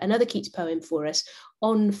 another Keats poem for us,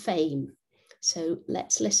 On Fame. So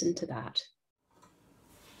let's listen to that.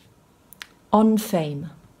 On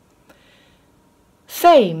Fame.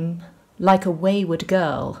 Fame, like a wayward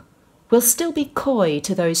girl, will still be coy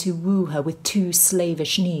to those who woo her with two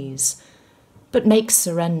slavish knees, but makes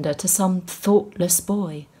surrender to some thoughtless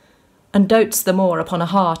boy, and dotes the more upon a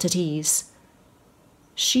heart at ease.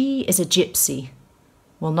 She is a gypsy,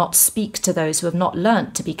 will not speak to those who have not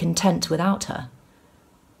learnt to be content without her.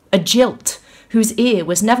 A jilt, whose ear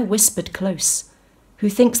was never whispered close, who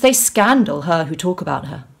thinks they scandal her who talk about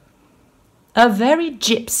her. A very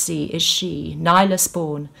gypsy is she, Nilus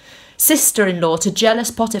born, sister-in-law to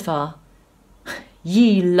jealous Potiphar.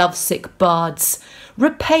 Ye lovesick bards,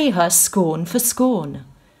 repay her scorn for scorn.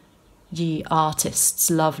 Ye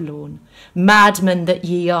artists lovelorn, madmen that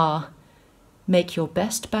ye are, make your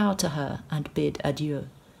best bow to her and bid adieu.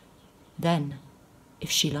 Then,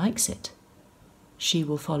 if she likes it, she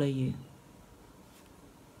will follow you.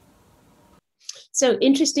 So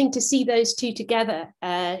interesting to see those two together,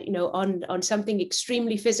 on something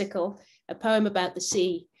extremely physical, a poem about the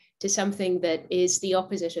sea, to something that is the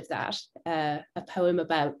opposite of that, a poem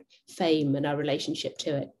about fame and our relationship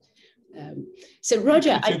to it. So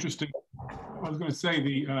Roger, it's interesting. I was going to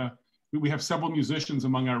say we have several musicians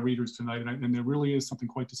among our readers tonight, and there really is something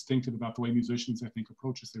quite distinctive about the way musicians, I think,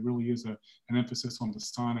 approach this. There really is an emphasis on the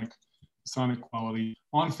sonic quality.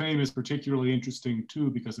 On Fame is particularly interesting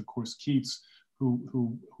too, because of course Keats,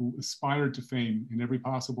 who aspired to fame in every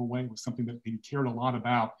possible way, was something that he cared a lot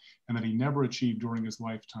about and that he never achieved during his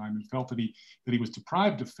lifetime, and felt that he was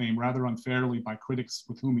deprived of fame rather unfairly by critics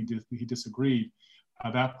with whom he disagreed.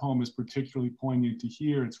 That poem is particularly poignant to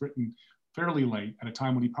hear. It's written fairly late, at a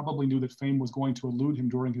time when he probably knew that fame was going to elude him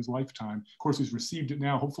during his lifetime. Of course, he's received it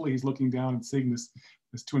now. Hopefully he's looking down and seeing this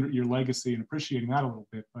 200-year legacy and appreciating that a little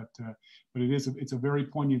bit. But it's a very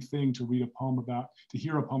poignant thing to hear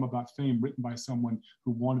a poem about fame written by someone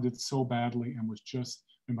who wanted it so badly and was just,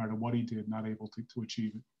 no matter what he did, not able to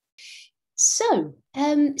achieve it. So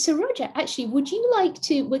Roger, actually, would you like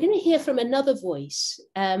to? We're going to hear from another voice,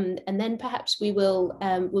 and then perhaps we'll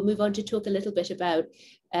move on to talk a little bit about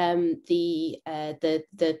the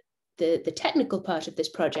technical part of this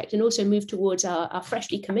project, and also move towards our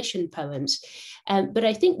freshly commissioned poems. But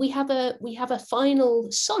I think we have a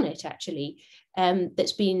final sonnet actually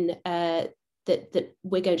that's been that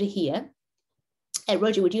we're going to hear.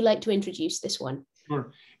 Roger, would you like to introduce this one?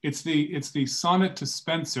 Sure. It's the sonnet to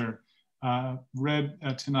Spencer. Read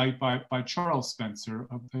tonight by Charles Spencer,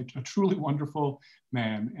 a truly wonderful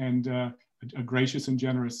man and a gracious and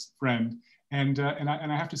generous friend. And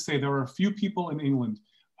I have to say, there are a few people in England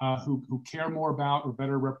who care more about or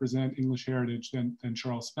better represent English heritage than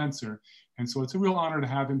Charles Spencer. And so it's a real honor to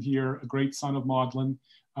have him here, a great son of Magdalen.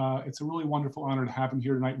 It's a really wonderful honor to have him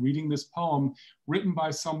here tonight reading this poem written by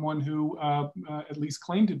someone who at least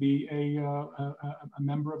claimed to be a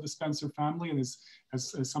member of the Spencer family. And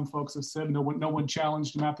as some folks have said, no one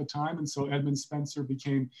challenged him at the time. And so Edmund Spencer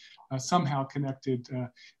became somehow connected,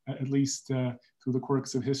 at least through the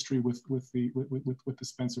quirks of history with the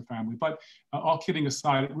Spencer family. But all kidding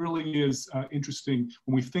aside, it really is interesting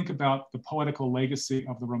when we think about the poetical legacy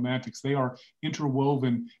of the Romantics. They are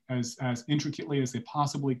interwoven as intricately as they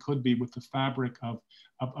possibly could be with the fabric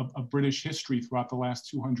of British history throughout the last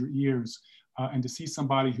 200 years. And to see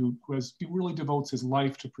somebody who really devotes his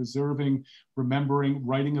life to preserving, remembering,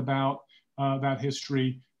 writing about that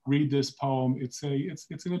history, read this poem. It's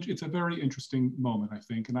a very interesting moment, I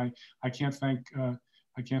think, and I can't thank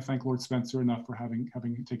Lord Spencer enough for having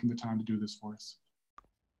taken the time to do this for us.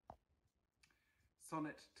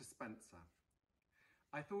 Sonnet to Spencer.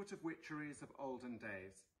 I thought of witcheries of olden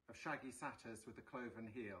days, of shaggy satyrs with a cloven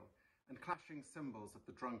heel, and clashing cymbals of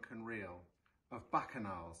the drunken reel, of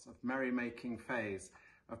bacchanals, of merry-making fays,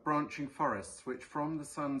 of branching forests which from the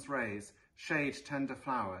sun's rays shade tender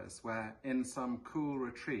flowers, where in some cool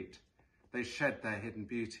retreat they shed their hidden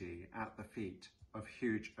beauty at the feet of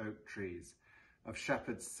huge oak trees, of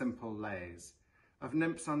shepherds' simple lays, of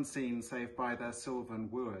nymphs unseen save by their sylvan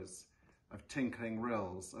wooers, of tinkling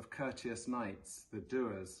rills, of courteous knights, the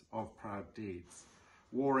doers of proud deeds,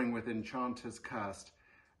 warring with enchanters cursed,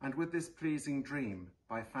 and with this pleasing dream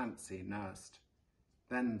by fancy nursed.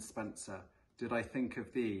 Then, Spencer, did I think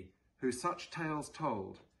of thee, who such tales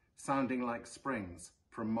told, sounding like springs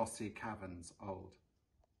from mossy caverns old.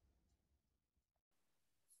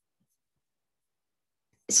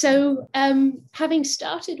 So having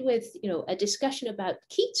started with a discussion about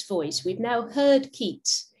Keats' voice, we've now heard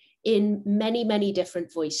Keats in many, many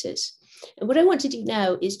different voices. And what I want to do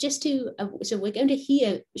now is just to, so we're going to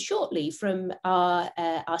hear shortly from our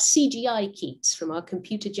CGI Keats, from our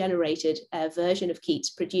computer-generated version of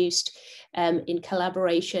Keats produced in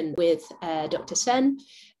collaboration with Dr. Sen,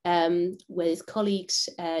 with colleagues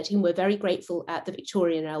to whom we're very grateful at the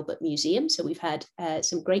Victoria and Albert Museum. So we've had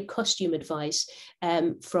some great costume advice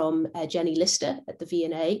from Jenny Lister at the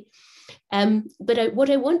V&A. But what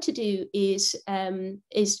I want to do is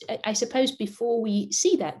I suppose before we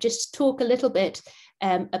see that, just talk a little bit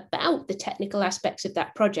about the technical aspects of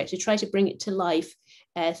that project, to try to bring it to life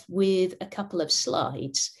with a couple of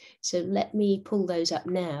slides. So let me pull those up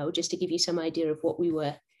now, just to give you some idea of what we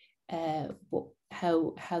were,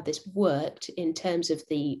 how this worked in terms of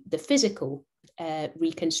the physical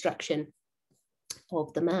reconstruction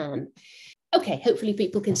of the man. Okay, hopefully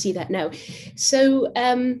people can see that now. So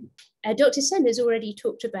Dr. Sen has already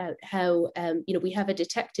talked about how we have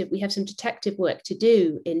some detective work to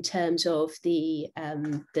do in terms of the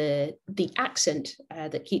accent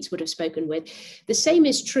that Keats would have spoken with. The same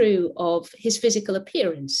is true of his physical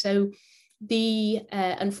appearance. So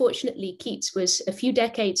unfortunately, Keats was a few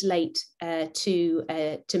decades late to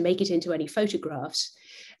make it into any photographs.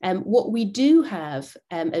 What we do have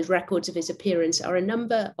as records of his appearance are a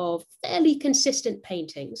number of fairly consistent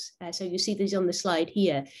paintings. So you see these on the slide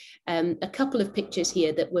here, a couple of pictures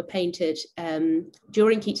here that were painted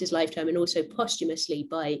during Keats's lifetime and also posthumously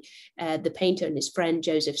by the painter and his friend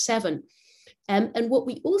Joseph Severn. And what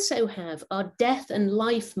we also have are death and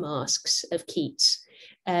life masks of Keats.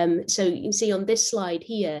 So you can see on this slide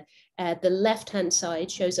here, the left-hand side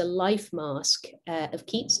shows a life mask of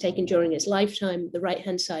Keats taken during his lifetime, the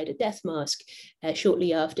right-hand side a death mask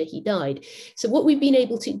shortly after he died. So what we've been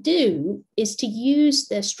able to do is to use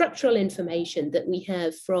the structural information that we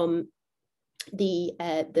have from the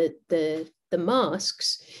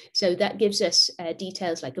masks. So that gives us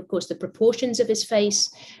details like, of course, the proportions of his face,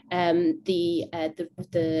 it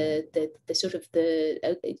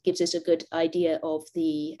gives us a good idea of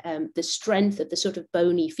the strength of the sort of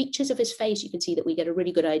bony features of his face. You can see that we get a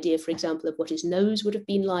really good idea, for example, of what his nose would have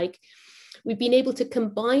been like. We've been able to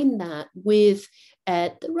combine that with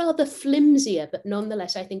the rather flimsier, but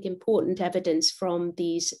nonetheless, I think, important evidence from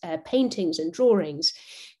these paintings and drawings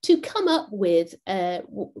to come up with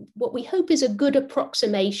what we hope is a good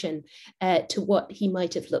approximation to what he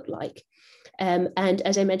might have looked like. And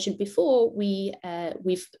as I mentioned before,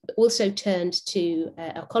 we've also turned to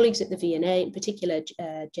our colleagues at the V&A, in particular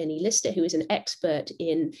Jenny Lister, who is an expert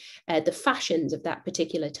in the fashions of that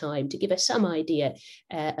particular time, to give us some idea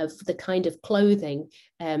of the kind of clothing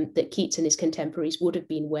that Keats and his contemporaries would have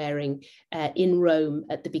been wearing in Rome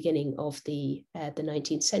at the beginning of the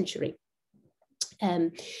 19th century.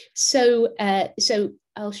 So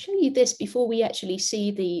I'll show you this before we actually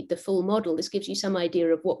see the full model. This gives you some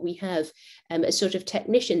idea of what we have as sort of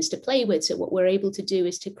technicians to play with. So what we're able to do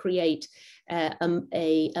is to create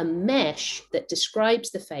a mesh that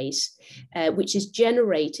describes the face, which is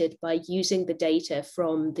generated by using the data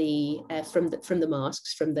from the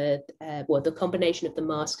masks, from the combination of the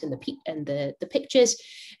mask and the pictures.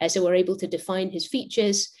 So we're able to define his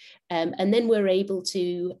features. And then we're able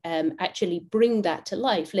to actually bring that to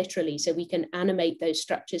life, literally, so we can animate those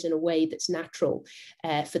structures in a way that's natural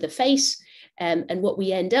for the face. And what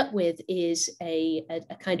we end up with is a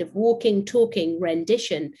kind of walking, talking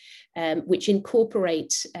rendition, which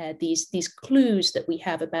incorporates these clues that we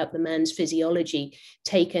have about the man's physiology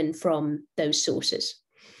taken from those sources.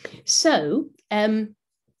 So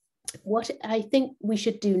what I think we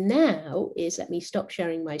should do now is, let me stop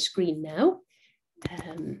sharing my screen now.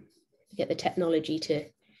 Get the technology to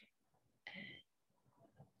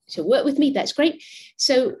work with me. That's great.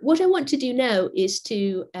 So what I want to do now is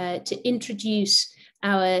to introduce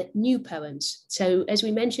our new poems. So as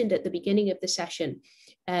we mentioned at the beginning of the session,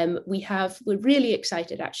 we're really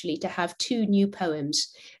excited actually to have 2 new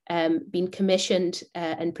poems been commissioned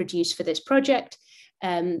and produced for this project.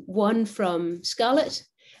 One from Scarlett,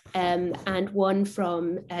 and one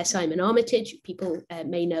from Simon Armitage, people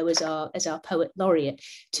may know as our poet laureate.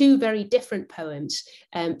 2 very different poems,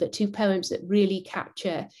 but 2 poems that really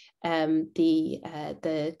capture I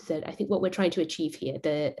think what we're trying to achieve here,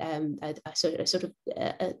 a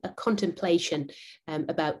contemplation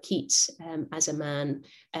about Keats as a man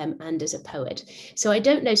and as a poet. So I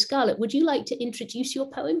don't know, Scarlett, would you like to introduce your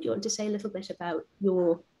poem? Do you want to say a little bit about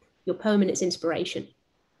your poem and its inspiration?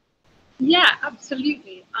 Yeah,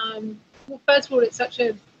 absolutely. Well, first of all, it's such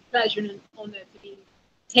a pleasure and an honor to be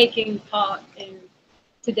taking part in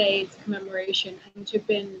today's commemoration and to have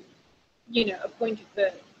been, appointed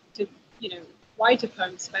to write a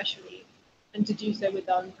poem especially, and to do so with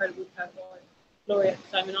our incredible poet laureate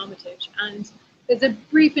Simon Armitage. And there's a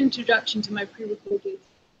brief introduction to my pre-recorded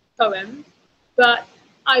poem, but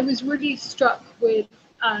I was really struck with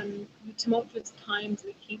the tumultuous times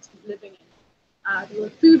that Keats was living in. There were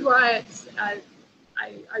food riots. I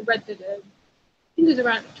read that I think there's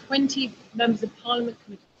around 20 members of Parliament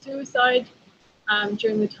committed suicide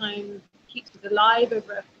during the time Keats was alive,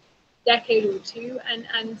 over a decade or 2, and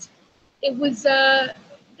it was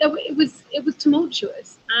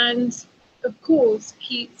tumultuous. And of course,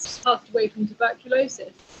 Keats passed away from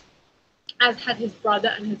tuberculosis, as had his brother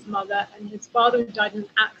and his mother, and his father died in an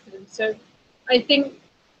accident. So I think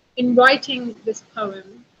in writing this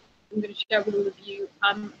poem, I'm going to share with all of you,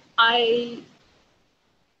 I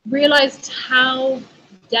realized how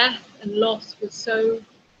death and loss was so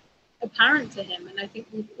apparent to him. And I think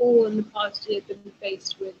we've all in the past year been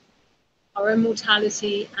faced with our own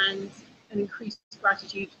mortality and an increased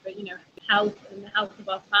gratitude for, health and the health of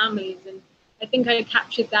our families. And I think I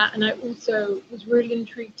captured that. And I also was really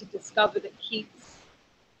intrigued to discover that Keats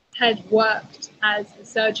had worked as a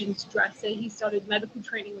surgeon's dresser. He started medical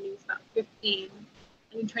training when he was about 15.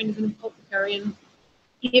 And he trained as an apothecary, and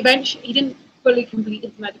he didn't fully complete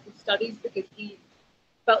his medical studies because he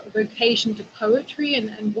felt the vocation to poetry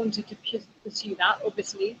and wanted to pursue that,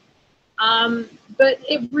 obviously. But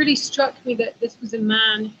it really struck me that this was a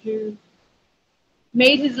man who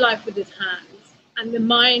made his life with his hands, and the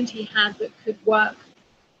mind he had that could work,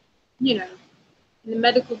 in the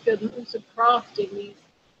medical field, and also crafting these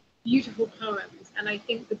beautiful poems. And I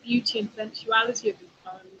think the beauty and sensuality of his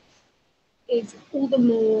poems is all the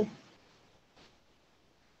more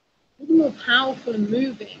powerful and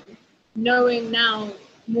moving, knowing now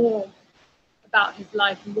more about his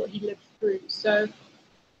life and what he lived through. So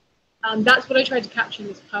that's what I tried to capture in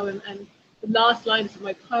this poem. And the last lines of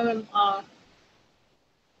my poem are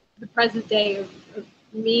the present day of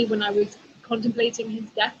me when I was contemplating his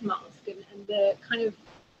death mask, and the kind of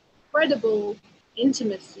incredible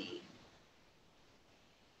intimacy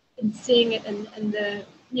in seeing it, and the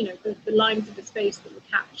lines of his face that were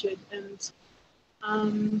captured. And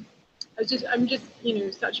I'm just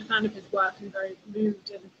such a fan of his work and very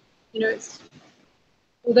moved. And it's,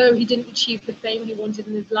 although he didn't achieve the fame he wanted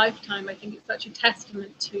in his lifetime, I think it's such a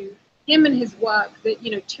testament to him and his work that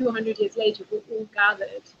 200 years later we're all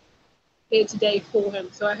gathered here today for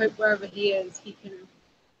him. So I hope wherever he is, he can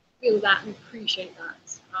feel that and appreciate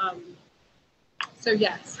that. So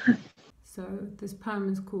yes. So this poem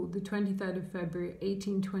is called The 23rd of February,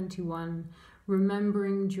 1821,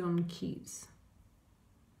 Remembering John Keats.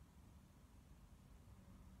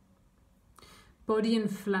 Body and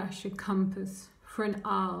flesh a compass, for an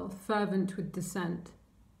owl fervent with dissent.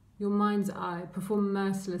 Your mind's eye perform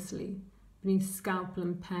mercilessly, beneath scalpel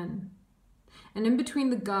and pen. And in between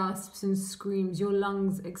the gasps and screams, your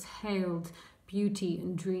lungs exhaled beauty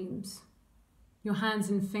and dreams. Your hands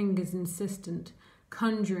and fingers insistent,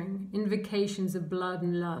 conjuring invocations of blood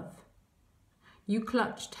and love. You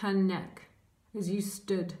clutched her neck as you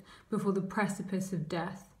stood before the precipice of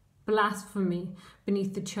death, blasphemy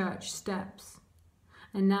beneath the church steps.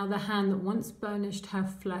 And now the hand that once burnished her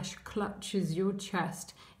flesh clutches your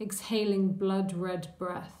chest, exhaling blood-red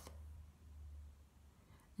breath.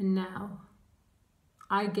 And now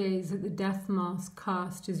I gaze at the death mask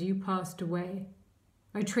cast as you passed away.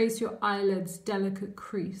 I trace your eyelids' delicate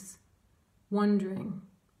crease, wondering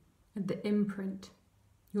at the imprint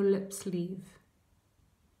your lips leave.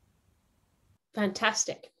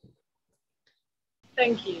 Fantastic.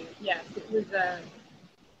 Thank you. Yes, it was.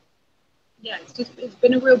 It's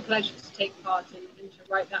been a real pleasure to take part in and to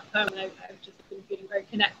write that poem. I've just been feeling very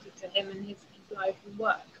connected to him and his life and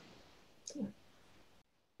work.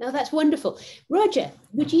 Now that's wonderful. Roger,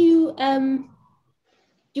 would you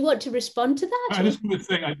do you want to respond to that? I just want to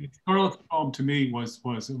say, Scarlett's poem to me was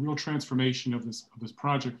a real transformation of this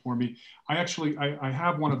project for me. I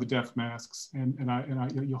have one of the death masks, and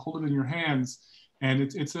you hold it in your hands, and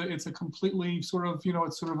it's a completely sort of, you know,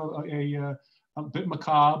 it's sort of a bit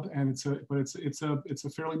macabre, and it's a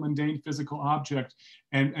fairly mundane physical object.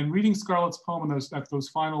 And reading Scarlett's poem and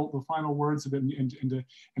the final words of it, and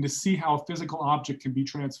to see how a physical object can be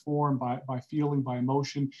transformed by feeling, by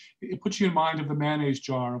emotion, it puts you in mind of the mayonnaise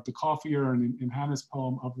jar, of the coffee urn in Hannah's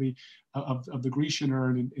poem, of the Grecian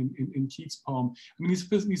urn in Keats' poem. I mean,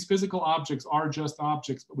 these physical objects are just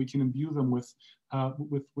objects, but we can imbue them with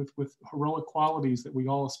heroic qualities that we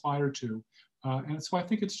all aspire to. And so I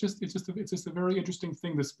think it's just a very interesting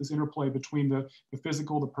thing, this interplay between the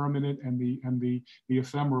physical, the permanent, and the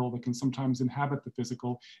ephemeral that can sometimes inhabit the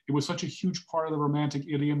physical. It was such a huge part of the Romantic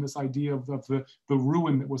idiom, this idea of the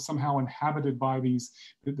ruin that was somehow inhabited by this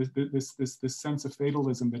sense of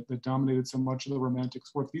fatalism that dominated so much of the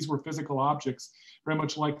Romantic's work. These were physical objects, very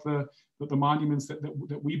much like the monuments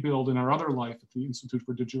that we build in our other life at the Institute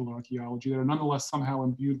for Digital Archaeology, that are nonetheless somehow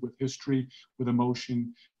imbued with history, with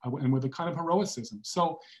emotion, and with a kind of heroicism.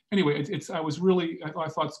 So anyway, I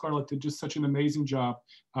thought Scarlett did just such an amazing job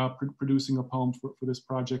producing a poem for this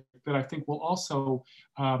project that I think will also,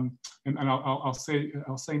 and I'll say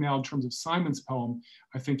now in terms of Simon's poem,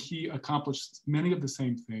 I think he accomplished many of the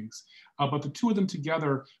same things, but the two of them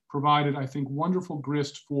together provided, I think, wonderful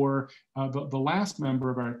grist for the last member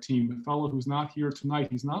of our team, the fellow who's not here tonight.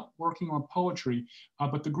 He's not working on poetry,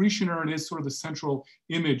 but the Grecian urn is sort of the central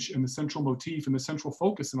image and the central motif and the central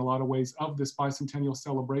focus in a lot of ways of this bicentennial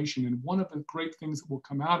celebration. And one of the great things that will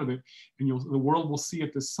come out of it, and the world will see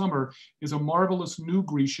it this summer, is a marvelous new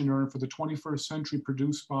Grecian urn for the 21st century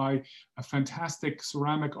produced by a fantastic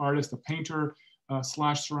ceramic artist, a painter,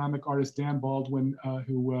 slash ceramic artist, Dan Baldwin,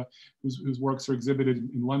 whose works are exhibited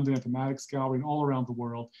in London at the Maddox Gallery and all around the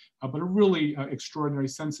world, but a really extraordinary,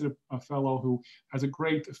 sensitive fellow who has a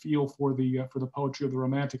great feel for the poetry of the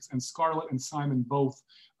Romantics. And Scarlett and Simon both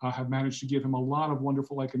have managed to give him a lot of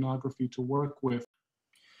wonderful iconography to work with.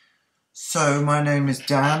 So my name is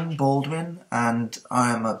Dan Baldwin, and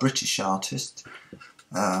I am a British artist.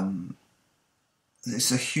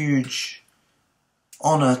 It's a huge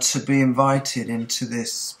honour to be invited into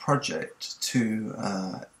this project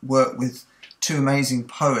to work with two amazing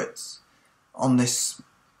poets on this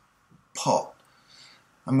pot.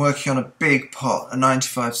 I'm working on a big pot, a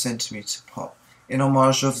 95 centimetre pot, in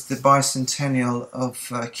homage of the bicentennial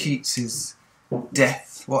of Keats's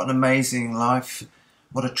death. What an amazing life,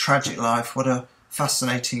 what a tragic life, what a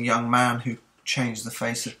fascinating young man who changed the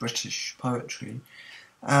face of British poetry.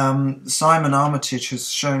 Simon Armitage has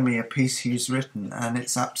shown me a piece he's written, and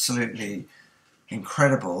it's absolutely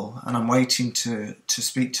incredible, and I'm waiting to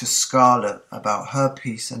speak to Scarlett about her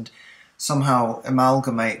piece and somehow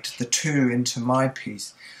amalgamate the two into my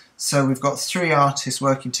piece. So we've got three artists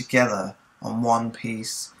working together on one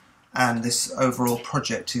piece, and this overall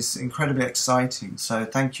project is incredibly exciting. So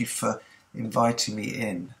thank you for inviting me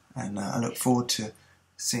in, and I look forward to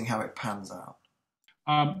seeing how it pans out.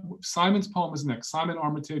 Simon's poem is next. Simon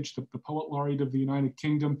Armitage, the poet laureate of the United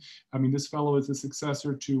Kingdom. I mean, this fellow is the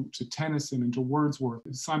successor to Tennyson and to Wordsworth.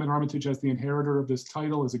 Simon Armitage, as the inheritor of this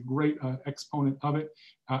title, is a great exponent of it.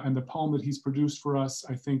 And the poem that he's produced for us,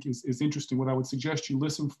 I think, is interesting. What I would suggest you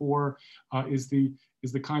listen for is the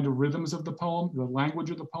is the kind of rhythms of the poem, the language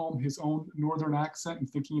of the poem, his own northern accent, and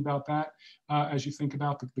thinking about that as you think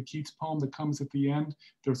about the Keats poem that comes at the end.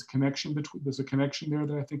 There's a connection there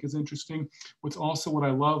that I think is interesting. What's also what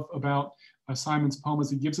I love about Simon's poem is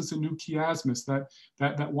he gives us a new chiasmus,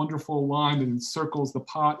 that wonderful line that encircles the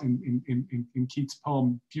pot in Keats'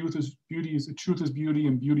 poem. Truth is beauty,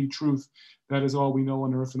 and beauty truth. That is all we know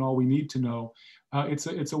on earth and all we need to know. It's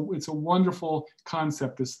a wonderful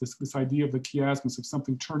concept, this idea of the chiasmus, of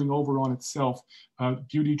something turning over on itself,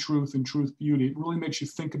 beauty, truth, and truth, beauty. It really makes you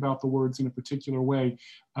think about the words in a particular way.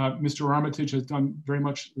 Mr. Armitage has done very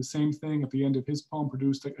much the same thing at the end of his poem,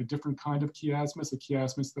 produced a different kind of chiasmus, a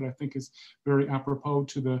chiasmus that I think is very apropos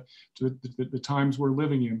to the times we're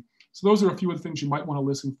living in. So those are a few of the things you might want to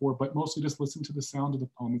listen for, but mostly just listen to the sound of the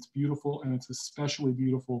poem. It's beautiful, and it's especially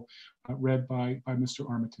beautiful read by Mr.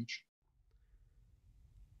 Armitage.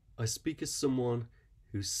 I speak as someone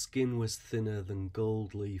whose skin was thinner than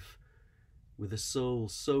gold leaf, with a soul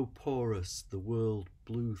so porous the world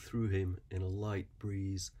blew through him in a light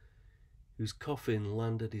breeze, whose coffin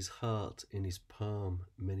landed his heart in his palm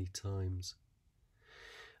many times,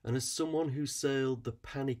 and as someone who sailed the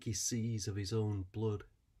panicky seas of his own blood.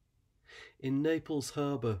 In Naples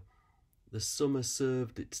harbour, the summer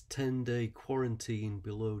served its 10-day quarantine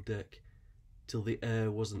below deck, till the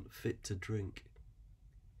air wasn't fit to drink.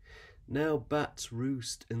 Now bats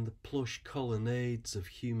roost in the plush colonnades of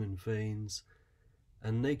human veins,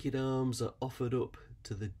 and naked arms are offered up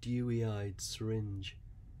to the dewy-eyed syringe.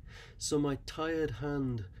 So my tired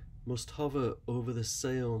hand must hover over the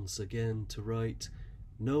seance again to write,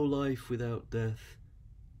 no life without death,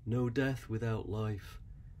 no death without life,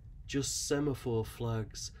 just semaphore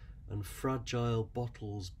flags and fragile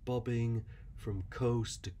bottles bobbing from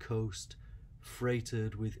coast to coast,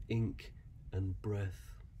 freighted with ink and breath.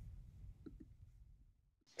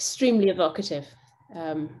 Extremely evocative,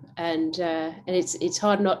 and it's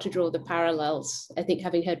hard not to draw the parallels. I think,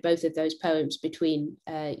 having heard both of those poems, between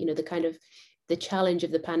the kind of the challenge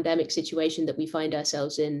of the pandemic situation that we find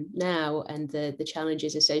ourselves in now, and the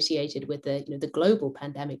challenges associated with the global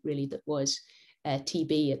pandemic, really, that was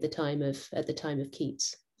TB at the time of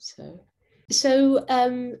Keats. So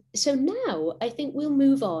now I think we'll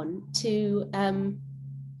move on to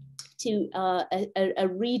a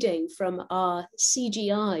reading from our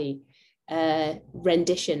CGI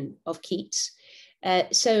rendition of Keats.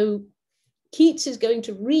 So Keats is going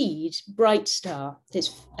to read Bright Star, his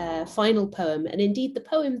final poem, and indeed the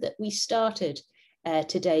poem that we started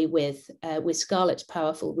today with Scarlett's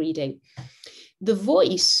powerful reading. The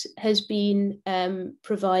voice has been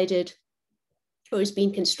provided, or has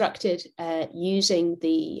been constructed using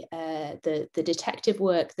the detective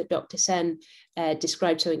work that Dr. Sen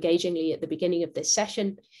described so engagingly at the beginning of this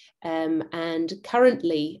session. And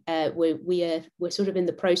currently, we're sort of in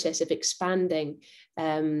the process of expanding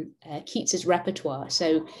Keats's repertoire.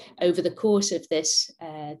 So over the course of this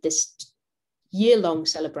year-long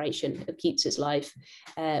celebration of Keats's life,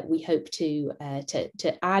 we hope to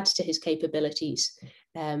add to his capabilities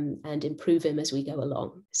and improve him as we go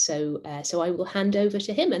along. So I will hand over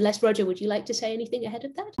to him, unless, Roger, would you like to say anything ahead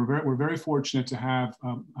of that? We're very fortunate to have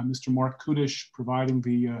Mr. Mark Kudish providing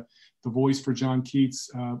the voice for John Keats.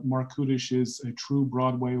 Mark Kudish is a true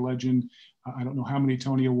Broadway legend. I don't know how many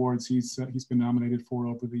Tony Awards he's been nominated for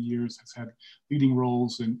over the years, has had leading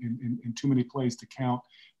roles in too many plays to count,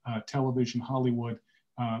 television, Hollywood.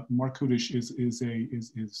 Mark Kudish is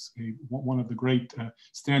one of the great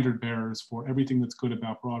standard bearers for everything that's good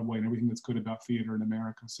about Broadway and everything that's good about theater in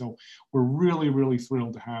America. So we're really, really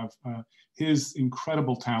thrilled to have his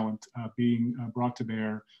incredible talent being brought to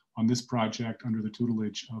bear on this project under the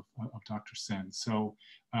tutelage of Dr. Sen. So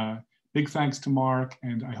big thanks to Mark,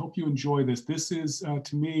 and I hope you enjoy this. This is,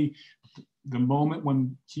 to me, the moment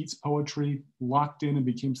when Keats' poetry locked in and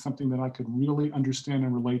became something that I could really understand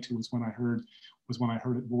and relate to, was when I heard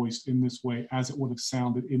it voiced in this way, as it would have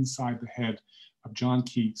sounded inside the head of John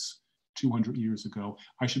Keats 200 years ago.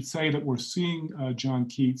 I should say that we're seeing John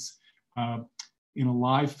Keats in a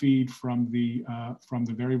live feed from the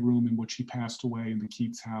very room in which he passed away, in the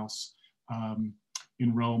Keats house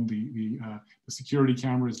in Rome. The security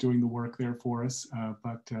camera is doing the work there for us,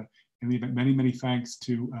 but in the event, many thanks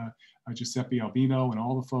to Giuseppe Albino and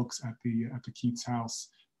all the folks at the Keats house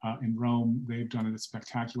in Rome. They've done a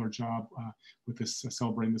spectacular job with this,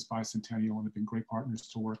 celebrating this bicentennial, and have been great partners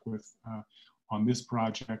to work with on this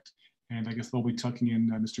project. And I guess they'll be tucking in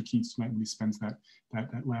Mr. Keats tonight when he spends that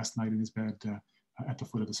last night in his bed at the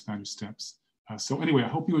foot of the Spanish Steps. So anyway, I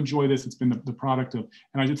hope you enjoy this. It's been the product of,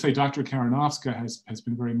 and I did say Dr. Karanowska has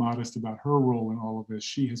been very modest about her role in all of this.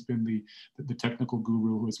 She has been the technical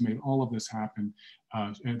guru who has made all of this happen.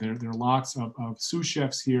 There are lots of sous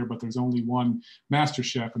chefs here, but there's only one master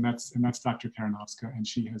chef, and that's Dr. Karanovska, and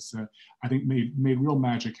she has, I think, made real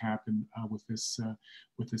magic happen with this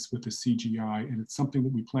CGI, and it's something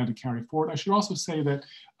that we plan to carry forward. I should also say that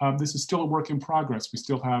this is still a work in progress. We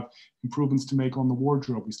still have improvements to make on the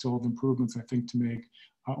wardrobe. We still have improvements, I think, to make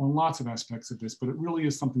on lots of aspects of this, but it really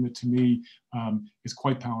is something that to me is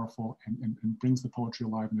quite powerful and brings the poetry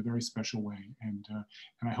alive in a very special way. And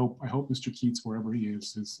I hope Mr. Keats, wherever he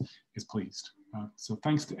is pleased. So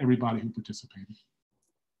thanks to everybody who participated.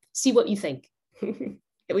 See what you think. Here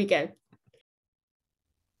we go.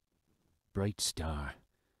 Bright star,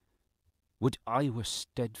 would I were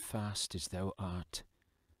steadfast as thou art,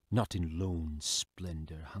 not in lone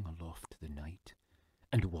splendour hung aloft the night,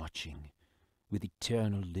 and watching with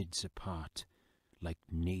eternal lids apart, like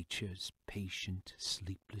nature's patient,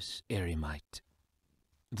 sleepless eremite,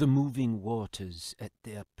 the moving waters at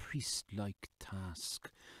their priest-like task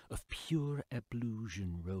of pure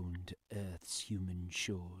ablution round earth's human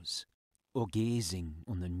shores, or gazing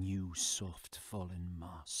on the new soft fallen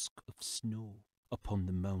mask of snow upon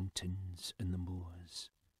the mountains and the moors.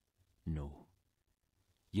 No,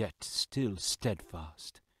 yet still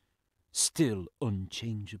steadfast, still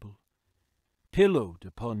unchangeable, pillowed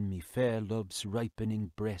upon me fair love's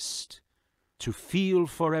ripening breast, to feel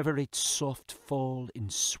forever its soft fall in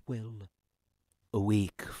swell,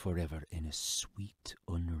 awake forever in a sweet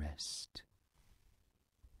unrest.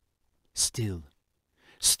 Still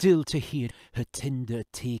to hear her tender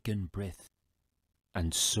taken breath,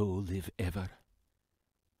 and so live ever,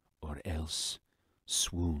 or else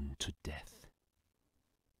swoon to death.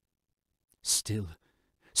 Still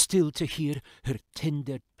to hear her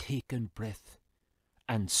tender taken breath,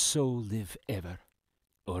 and so live ever,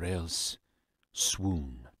 or else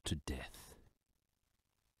swoon to death.